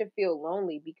that you should feel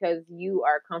lonely because you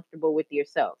are comfortable with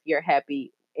yourself. You're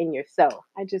happy in yourself.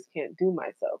 I just can't do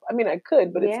myself. I mean, I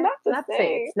could, but it's not the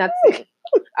same. It's not the same.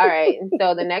 All right. And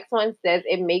so the next one says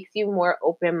it makes you more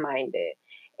open-minded.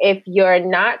 If you're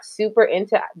not super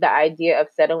into the idea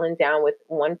of settling down with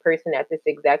one person at this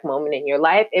exact moment in your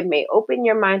life, it may open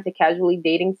your mind to casually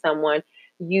dating someone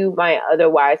you might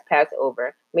otherwise pass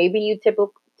over. Maybe you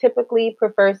typically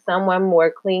prefer someone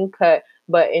more clean cut,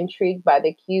 but intrigued by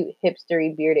the cute,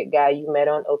 hipstery, bearded guy you met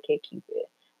on OkCupid.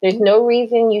 There's no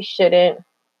reason you shouldn't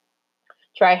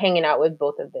try hanging out with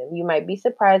both of them. You might be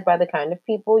surprised by the kind of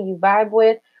people you vibe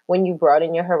with when you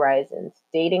broaden your horizons.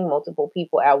 Dating multiple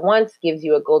people at once gives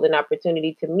you a golden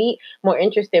opportunity to meet more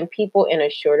interesting people in a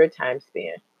shorter time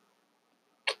span.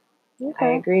 Okay.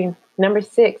 I agree. Number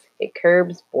 6, it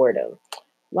curbs boredom.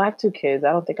 Well, I have 2 kids.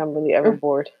 I don't think I'm really ever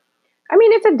bored. I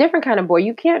mean, it's a different kind of bored.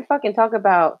 You can't fucking talk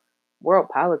about world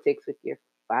politics with your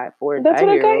 4 and 5-year-old. That's what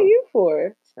I got you for.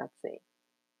 It's not the same.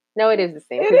 No, it is the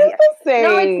same. It is the same.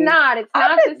 No, it's not. It's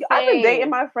not the same. I've been dating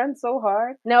my friends so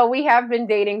hard. No, we have been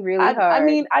dating really hard. I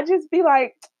mean, I just be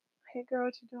like, hey, girl,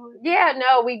 what you doing? Yeah,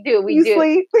 no, we do. You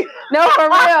sleep? No, for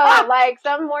real. Like,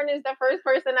 some mornings, the first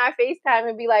person I FaceTime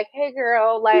and be like, hey,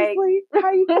 girl, like. You sleep?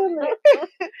 How you feeling?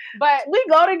 But we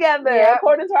go together. Yep.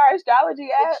 According to our astrology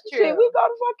app. It's true. Shit, we go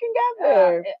to fucking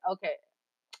together. Okay.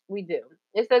 We do.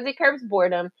 It says it curbs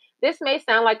boredom. This may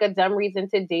sound like a dumb reason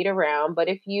to date around, but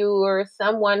if you're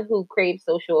someone who craves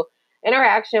social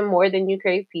interaction more than you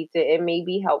crave pizza, it may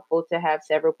be helpful to have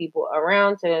several people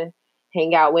around to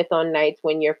hang out with on nights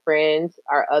when your friends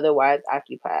are otherwise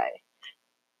occupied.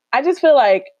 I just feel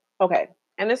like, okay,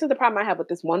 and this is the problem I have with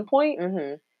this one point.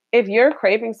 Mm-hmm. If you're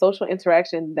craving social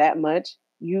interaction that much,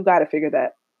 you got to figure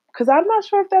that. Because I'm not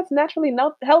sure if that's naturally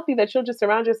healthy that you'll just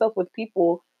surround yourself with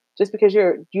people just because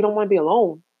you don't want to be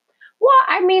alone. Well,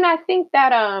 I mean, I think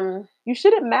that you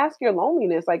shouldn't mask your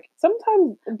loneliness. Like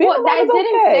sometimes being alone I is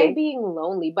didn't okay. say being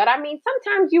lonely, but I mean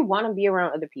sometimes you want to be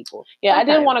around other people. Yeah, sometimes.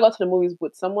 I didn't want to go to the movies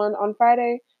with someone on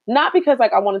Friday, not because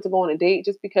like I wanted to go on a date,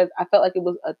 just because I felt like it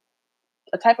was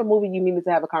a type of movie you needed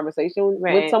to have a conversation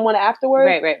with someone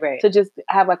afterwards. Right. To just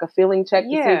have like a feeling check to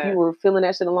see if you were feeling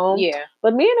that shit alone. Yeah.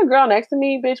 But me and the girl next to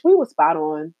me, bitch, we was spot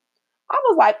on. I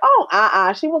was like,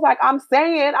 She was like, I'm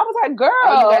saying. I was like, girl.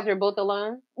 Oh, you guys were both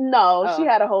alone? No, she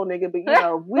had a whole nigga, but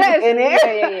we was in it.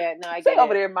 Yeah. No, I get it.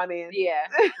 over there, my man. Yeah.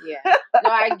 No,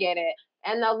 I get it.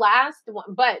 And the last one,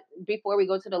 but before we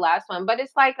go to the last one, but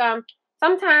it's like,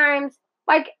 sometimes,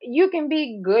 like, you can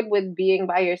be good with being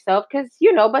by yourself because,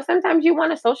 but sometimes you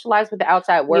want to socialize with the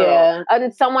outside world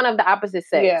and someone of the opposite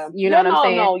sex. Yeah. You know what I'm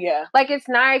saying? No, yeah. Like, it's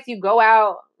nice. You go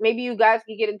out. Maybe you guys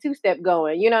can get a 2-step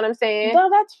going. You know what I'm saying?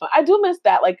 No, that's fun. I do miss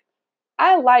that. Like,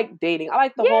 I like dating. I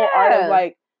like the whole art of,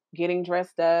 like, getting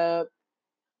dressed up,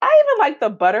 I even like the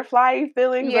butterfly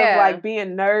feelings of like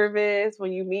being nervous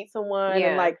when you meet someone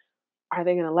and like, are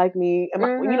they gonna like me? Am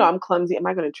I, you know, I'm clumsy. Am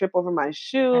I gonna trip over my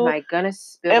shoe? Am I gonna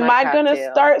spill Am my I cocktail?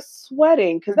 gonna start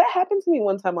sweating? Because that happened to me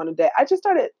one time on a date. I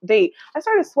started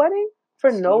sweating for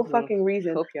no fucking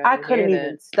reason. I couldn't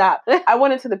even stop. I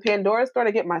went into the Pandora store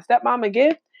to get my stepmom a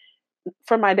gift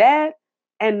for my dad.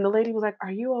 And the lady was like,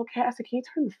 "Are you okay?" I said, "Can you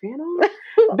turn the fan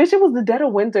on?" Bitch, it was the dead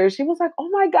of winter. She was like, "Oh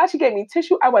my God." She gave me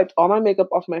tissue. I wiped all my makeup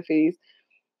off my face.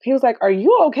 He was like, "Are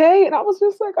you okay?" And I was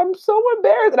just like, "I'm so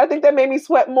embarrassed." And I think that made me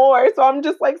sweat more. So I'm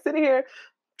just like sitting here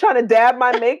trying to dab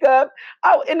my makeup.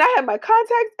 And I had my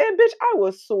contacts and bitch, I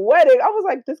was sweating. I was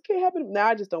like, this can't happen. Now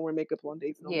I just don't wear makeup on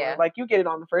dates no more. Like you get it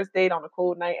on the first date on a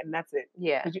cold night and that's it.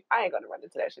 Yeah. Because I ain't going to run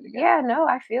into that shit again. Yeah, no,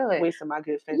 I feel it. Wasting my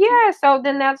good Fenty. Yeah, so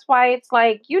then that's why it's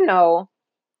like, you know,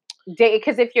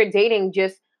 because if you're dating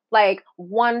just like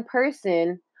one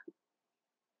person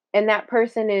and that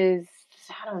person is,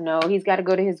 I don't know, he's got to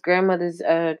go to his grandmother's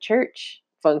church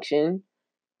function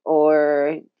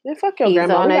or fuck your he's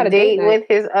grandma. on a date with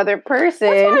his other person.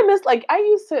 That's what I miss. Like I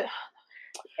used to,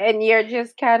 and you're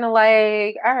just kind of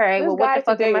like, all right, well, what the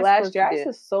fuck am I supposed to do? I used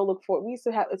to so look forward. We used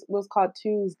to have it was called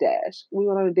Tuesdash. We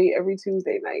went on a date every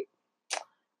Tuesday night,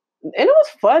 and it was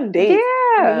fun dates.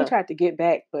 Yeah, I mean, he tried to get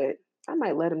back, but I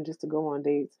might let him just to go on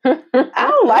dates. I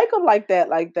don't like him like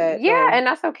that. Yeah, and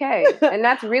that's okay, and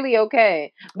that's really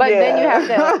okay. But then you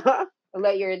have to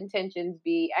let your intentions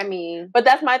be. I mean, but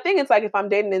that's my thing. It's like if I'm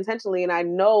dating intentionally, and I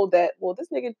know that, well, this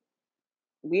nigga,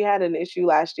 we had an issue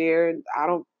last year, and I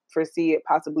don't foresee it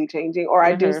possibly changing, or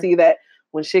I do see that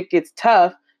when shit gets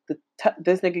tough,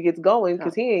 this nigga gets going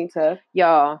because he ain't tough.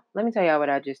 Y'all, let me tell y'all what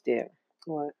I just did.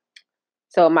 What?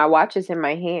 So my watch is in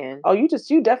my hand. Oh, you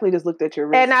definitely just looked at your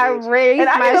wrist. And I raised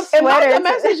my sweater. And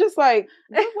my message just like,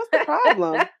 what's the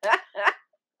problem?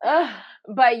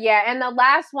 But yeah, and the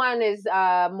last one is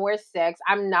more sex.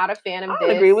 I'm not a fan of this. I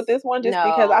don't agree with this one just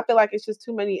because I feel like it's just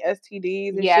too many STDs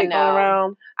and shit going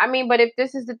around. I mean, but if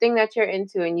this is the thing that you're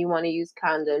into and you want to use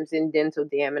condoms and dental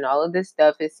dam and all of this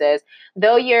stuff, it says,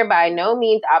 though you're by no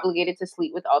means obligated to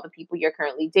sleep with all the people you're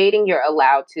currently dating, you're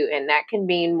allowed to. And that can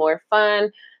be more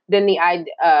fun than the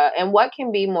idea. And what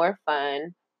can be more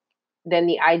fun than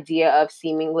the idea of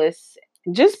seemingly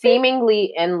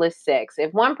endless sex?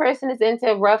 If one person is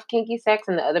into rough, kinky sex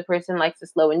and the other person likes it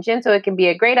slow and gentle, it can be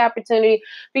a great opportunity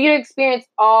for you to experience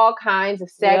all kinds of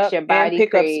sex your body and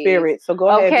pick craves. Up spirits. So go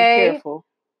ahead, be careful.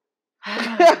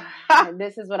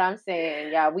 This is what I'm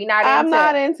saying. Yeah, I'm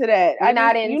not into that. You're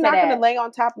not going to lay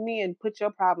on top of me and put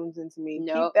your problems into me.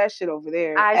 Nope. Keep that shit over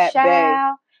there. I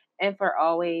shall. And for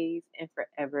always and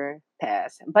forever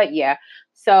pass. But yeah,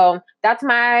 so that's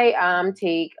my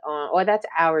take on, or that's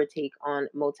our take on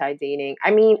multi-dating. I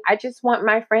mean, I just want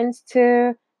my friends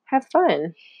to have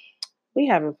fun. We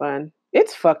having fun.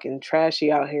 It's fucking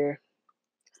trashy out here.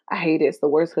 I hate it. It's the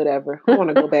worst hood ever. I want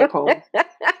to go back home.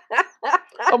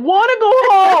 I want to go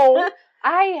home.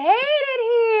 I hate it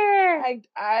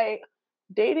here.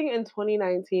 Dating in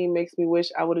 2019 makes me wish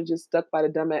I would have just stuck by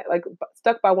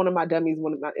stuck by one of my dummies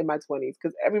in my 20s,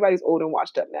 because everybody's old and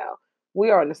washed up now. We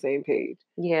are on the same page.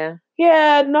 Yeah.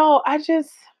 Yeah, no,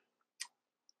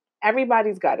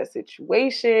 everybody's got a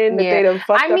situation that they done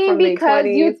fucked up from their 20s. Because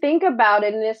you think about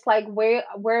it and it's like we're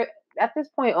at this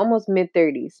point almost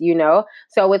mid-30s, you know?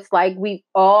 So it's like we've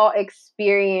all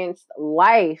experienced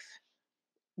life.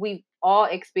 We've all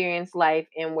experienced life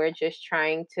and we're just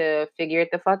trying to figure it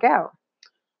the fuck out.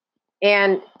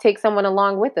 And take someone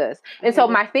along with us. And so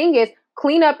my thing is,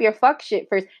 clean up your fuck shit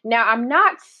first. Now, I'm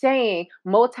not saying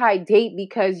multi-date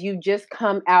because you just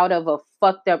come out of a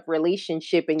fucked up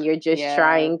relationship and you're just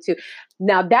trying to.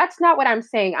 Now, that's not what I'm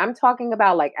saying. I'm talking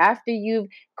about like after you've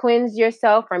cleansed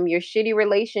yourself from your shitty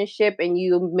relationship and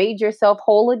you made yourself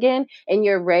whole again and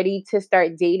you're ready to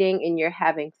start dating and you're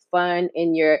having fun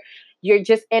and you're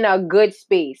just in a good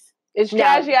space. It's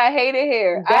trashy. I hate it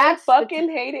here. I fucking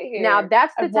hate it here. Now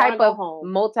that's the type of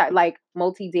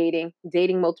multi-dating,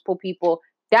 dating multiple people.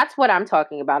 That's what I'm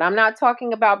talking about. I'm not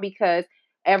talking about because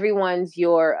everyone's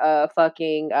your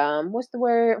fucking what's the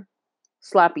word?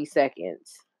 Sloppy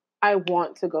seconds. I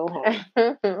want to go home.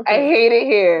 I hate it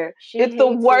here. It's the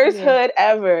worst hood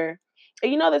ever.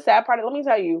 And you know the sad part? Let me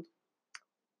tell you.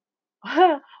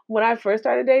 When I first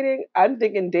started dating, I'm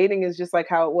thinking dating is just like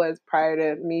how it was prior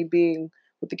to me being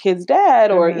with the kid's dad,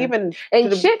 or even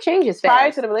shit changes fast.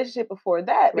 Prior to the relationship before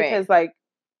that, because like,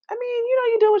 I mean, you know,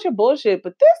 you deal with your bullshit,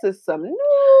 but this is some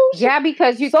new shit. Yeah,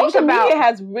 because social media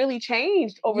has really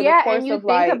changed over the course and you of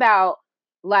think about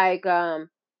like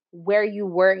where you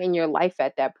were in your life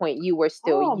at that point. You were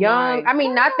still young. I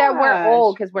mean, not that we're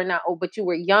old, because we're not old, but you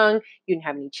were young. You didn't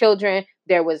have any children.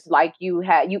 There was like you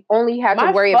only had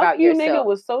to worry about yourself. My fuck you nigga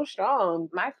was so strong.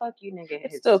 My fuck you nigga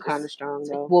it's still kind of strong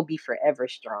though. Will be forever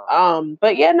strong.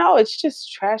 But yeah, no, it's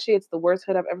just trashy. It's the worst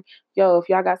hood I've ever. Yo, if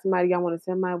y'all got somebody y'all want to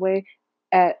send my way,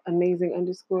 at amazing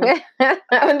 _.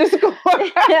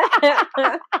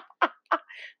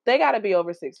 They gotta be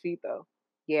over 6 feet though.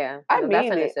 Yeah, I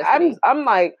mean it.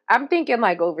 I'm thinking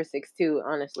like over 6'2",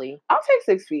 honestly. I'll take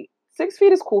 6 feet. 6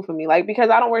 feet is cool for me, like, because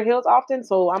I don't wear heels often,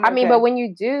 so I'm. I mean, but when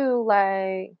you do,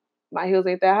 like, my heels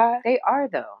ain't that high. They are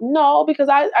though. No, because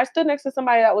I stood next to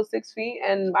somebody that was 6 feet,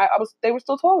 and they were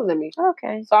still taller than me.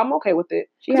 Okay, so I'm okay with it.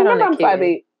 Remember, I'm 5'8".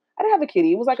 I didn't have a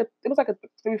kitty. It was like a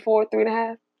 3'4",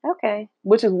 3.5. Okay.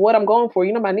 Which is what I'm going for.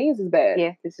 You know, my knees is bad.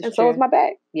 Yeah, this is and true. So is my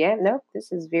back. Yeah, no,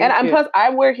 this is very and plus, I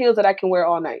wear heels that I can wear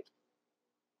all night.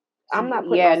 I'm not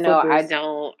putting on slippers. I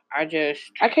don't.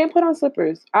 I can't put on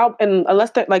slippers.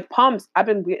 Unless they're like pumps. I've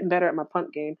been getting better at my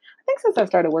pump game. I think since I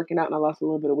started working out and I lost a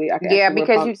little bit of weight.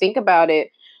 Because you think about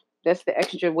it, that's the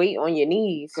extra weight on your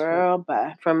knees. Girl,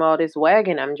 bye. From all this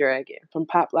wagon I'm dragging. From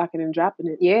pop locking and dropping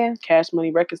it. Yeah. Cash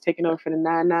Money Records taking over for the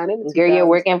 99 and the Girl, you're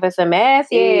working for some ass.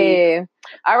 Yeah.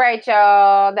 All right,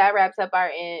 y'all. That wraps up our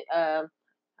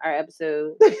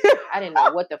episode. I didn't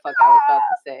know what the fuck I was about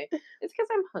to say. It's because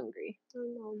I'm hungry. I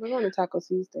know. We're going to Taco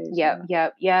Tuesdays.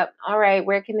 Yep. All right.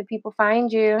 Where can the people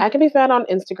find you? I can be found on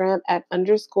Instagram at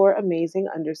 _amazing_.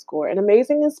 And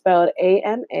amazing is spelled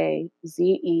AMAZEING.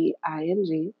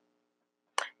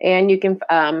 And you can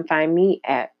find me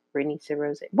at Renisa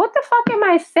Rose. What the fuck am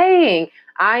I saying?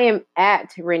 I am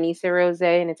at Renisa Rose,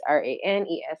 and it's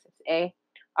RANESSA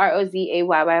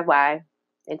ROZAYYY.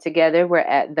 And together we're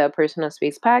at the Personal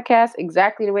Space Podcast,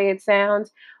 exactly the way it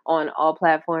sounds, on all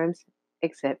platforms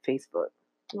except Facebook.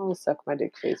 Oh, suck my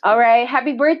dick, Facebook. All right.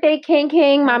 Happy birthday,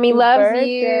 King. Mommy loves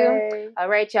you. All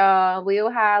right, y'all.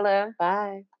 We'll holla.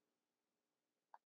 Bye.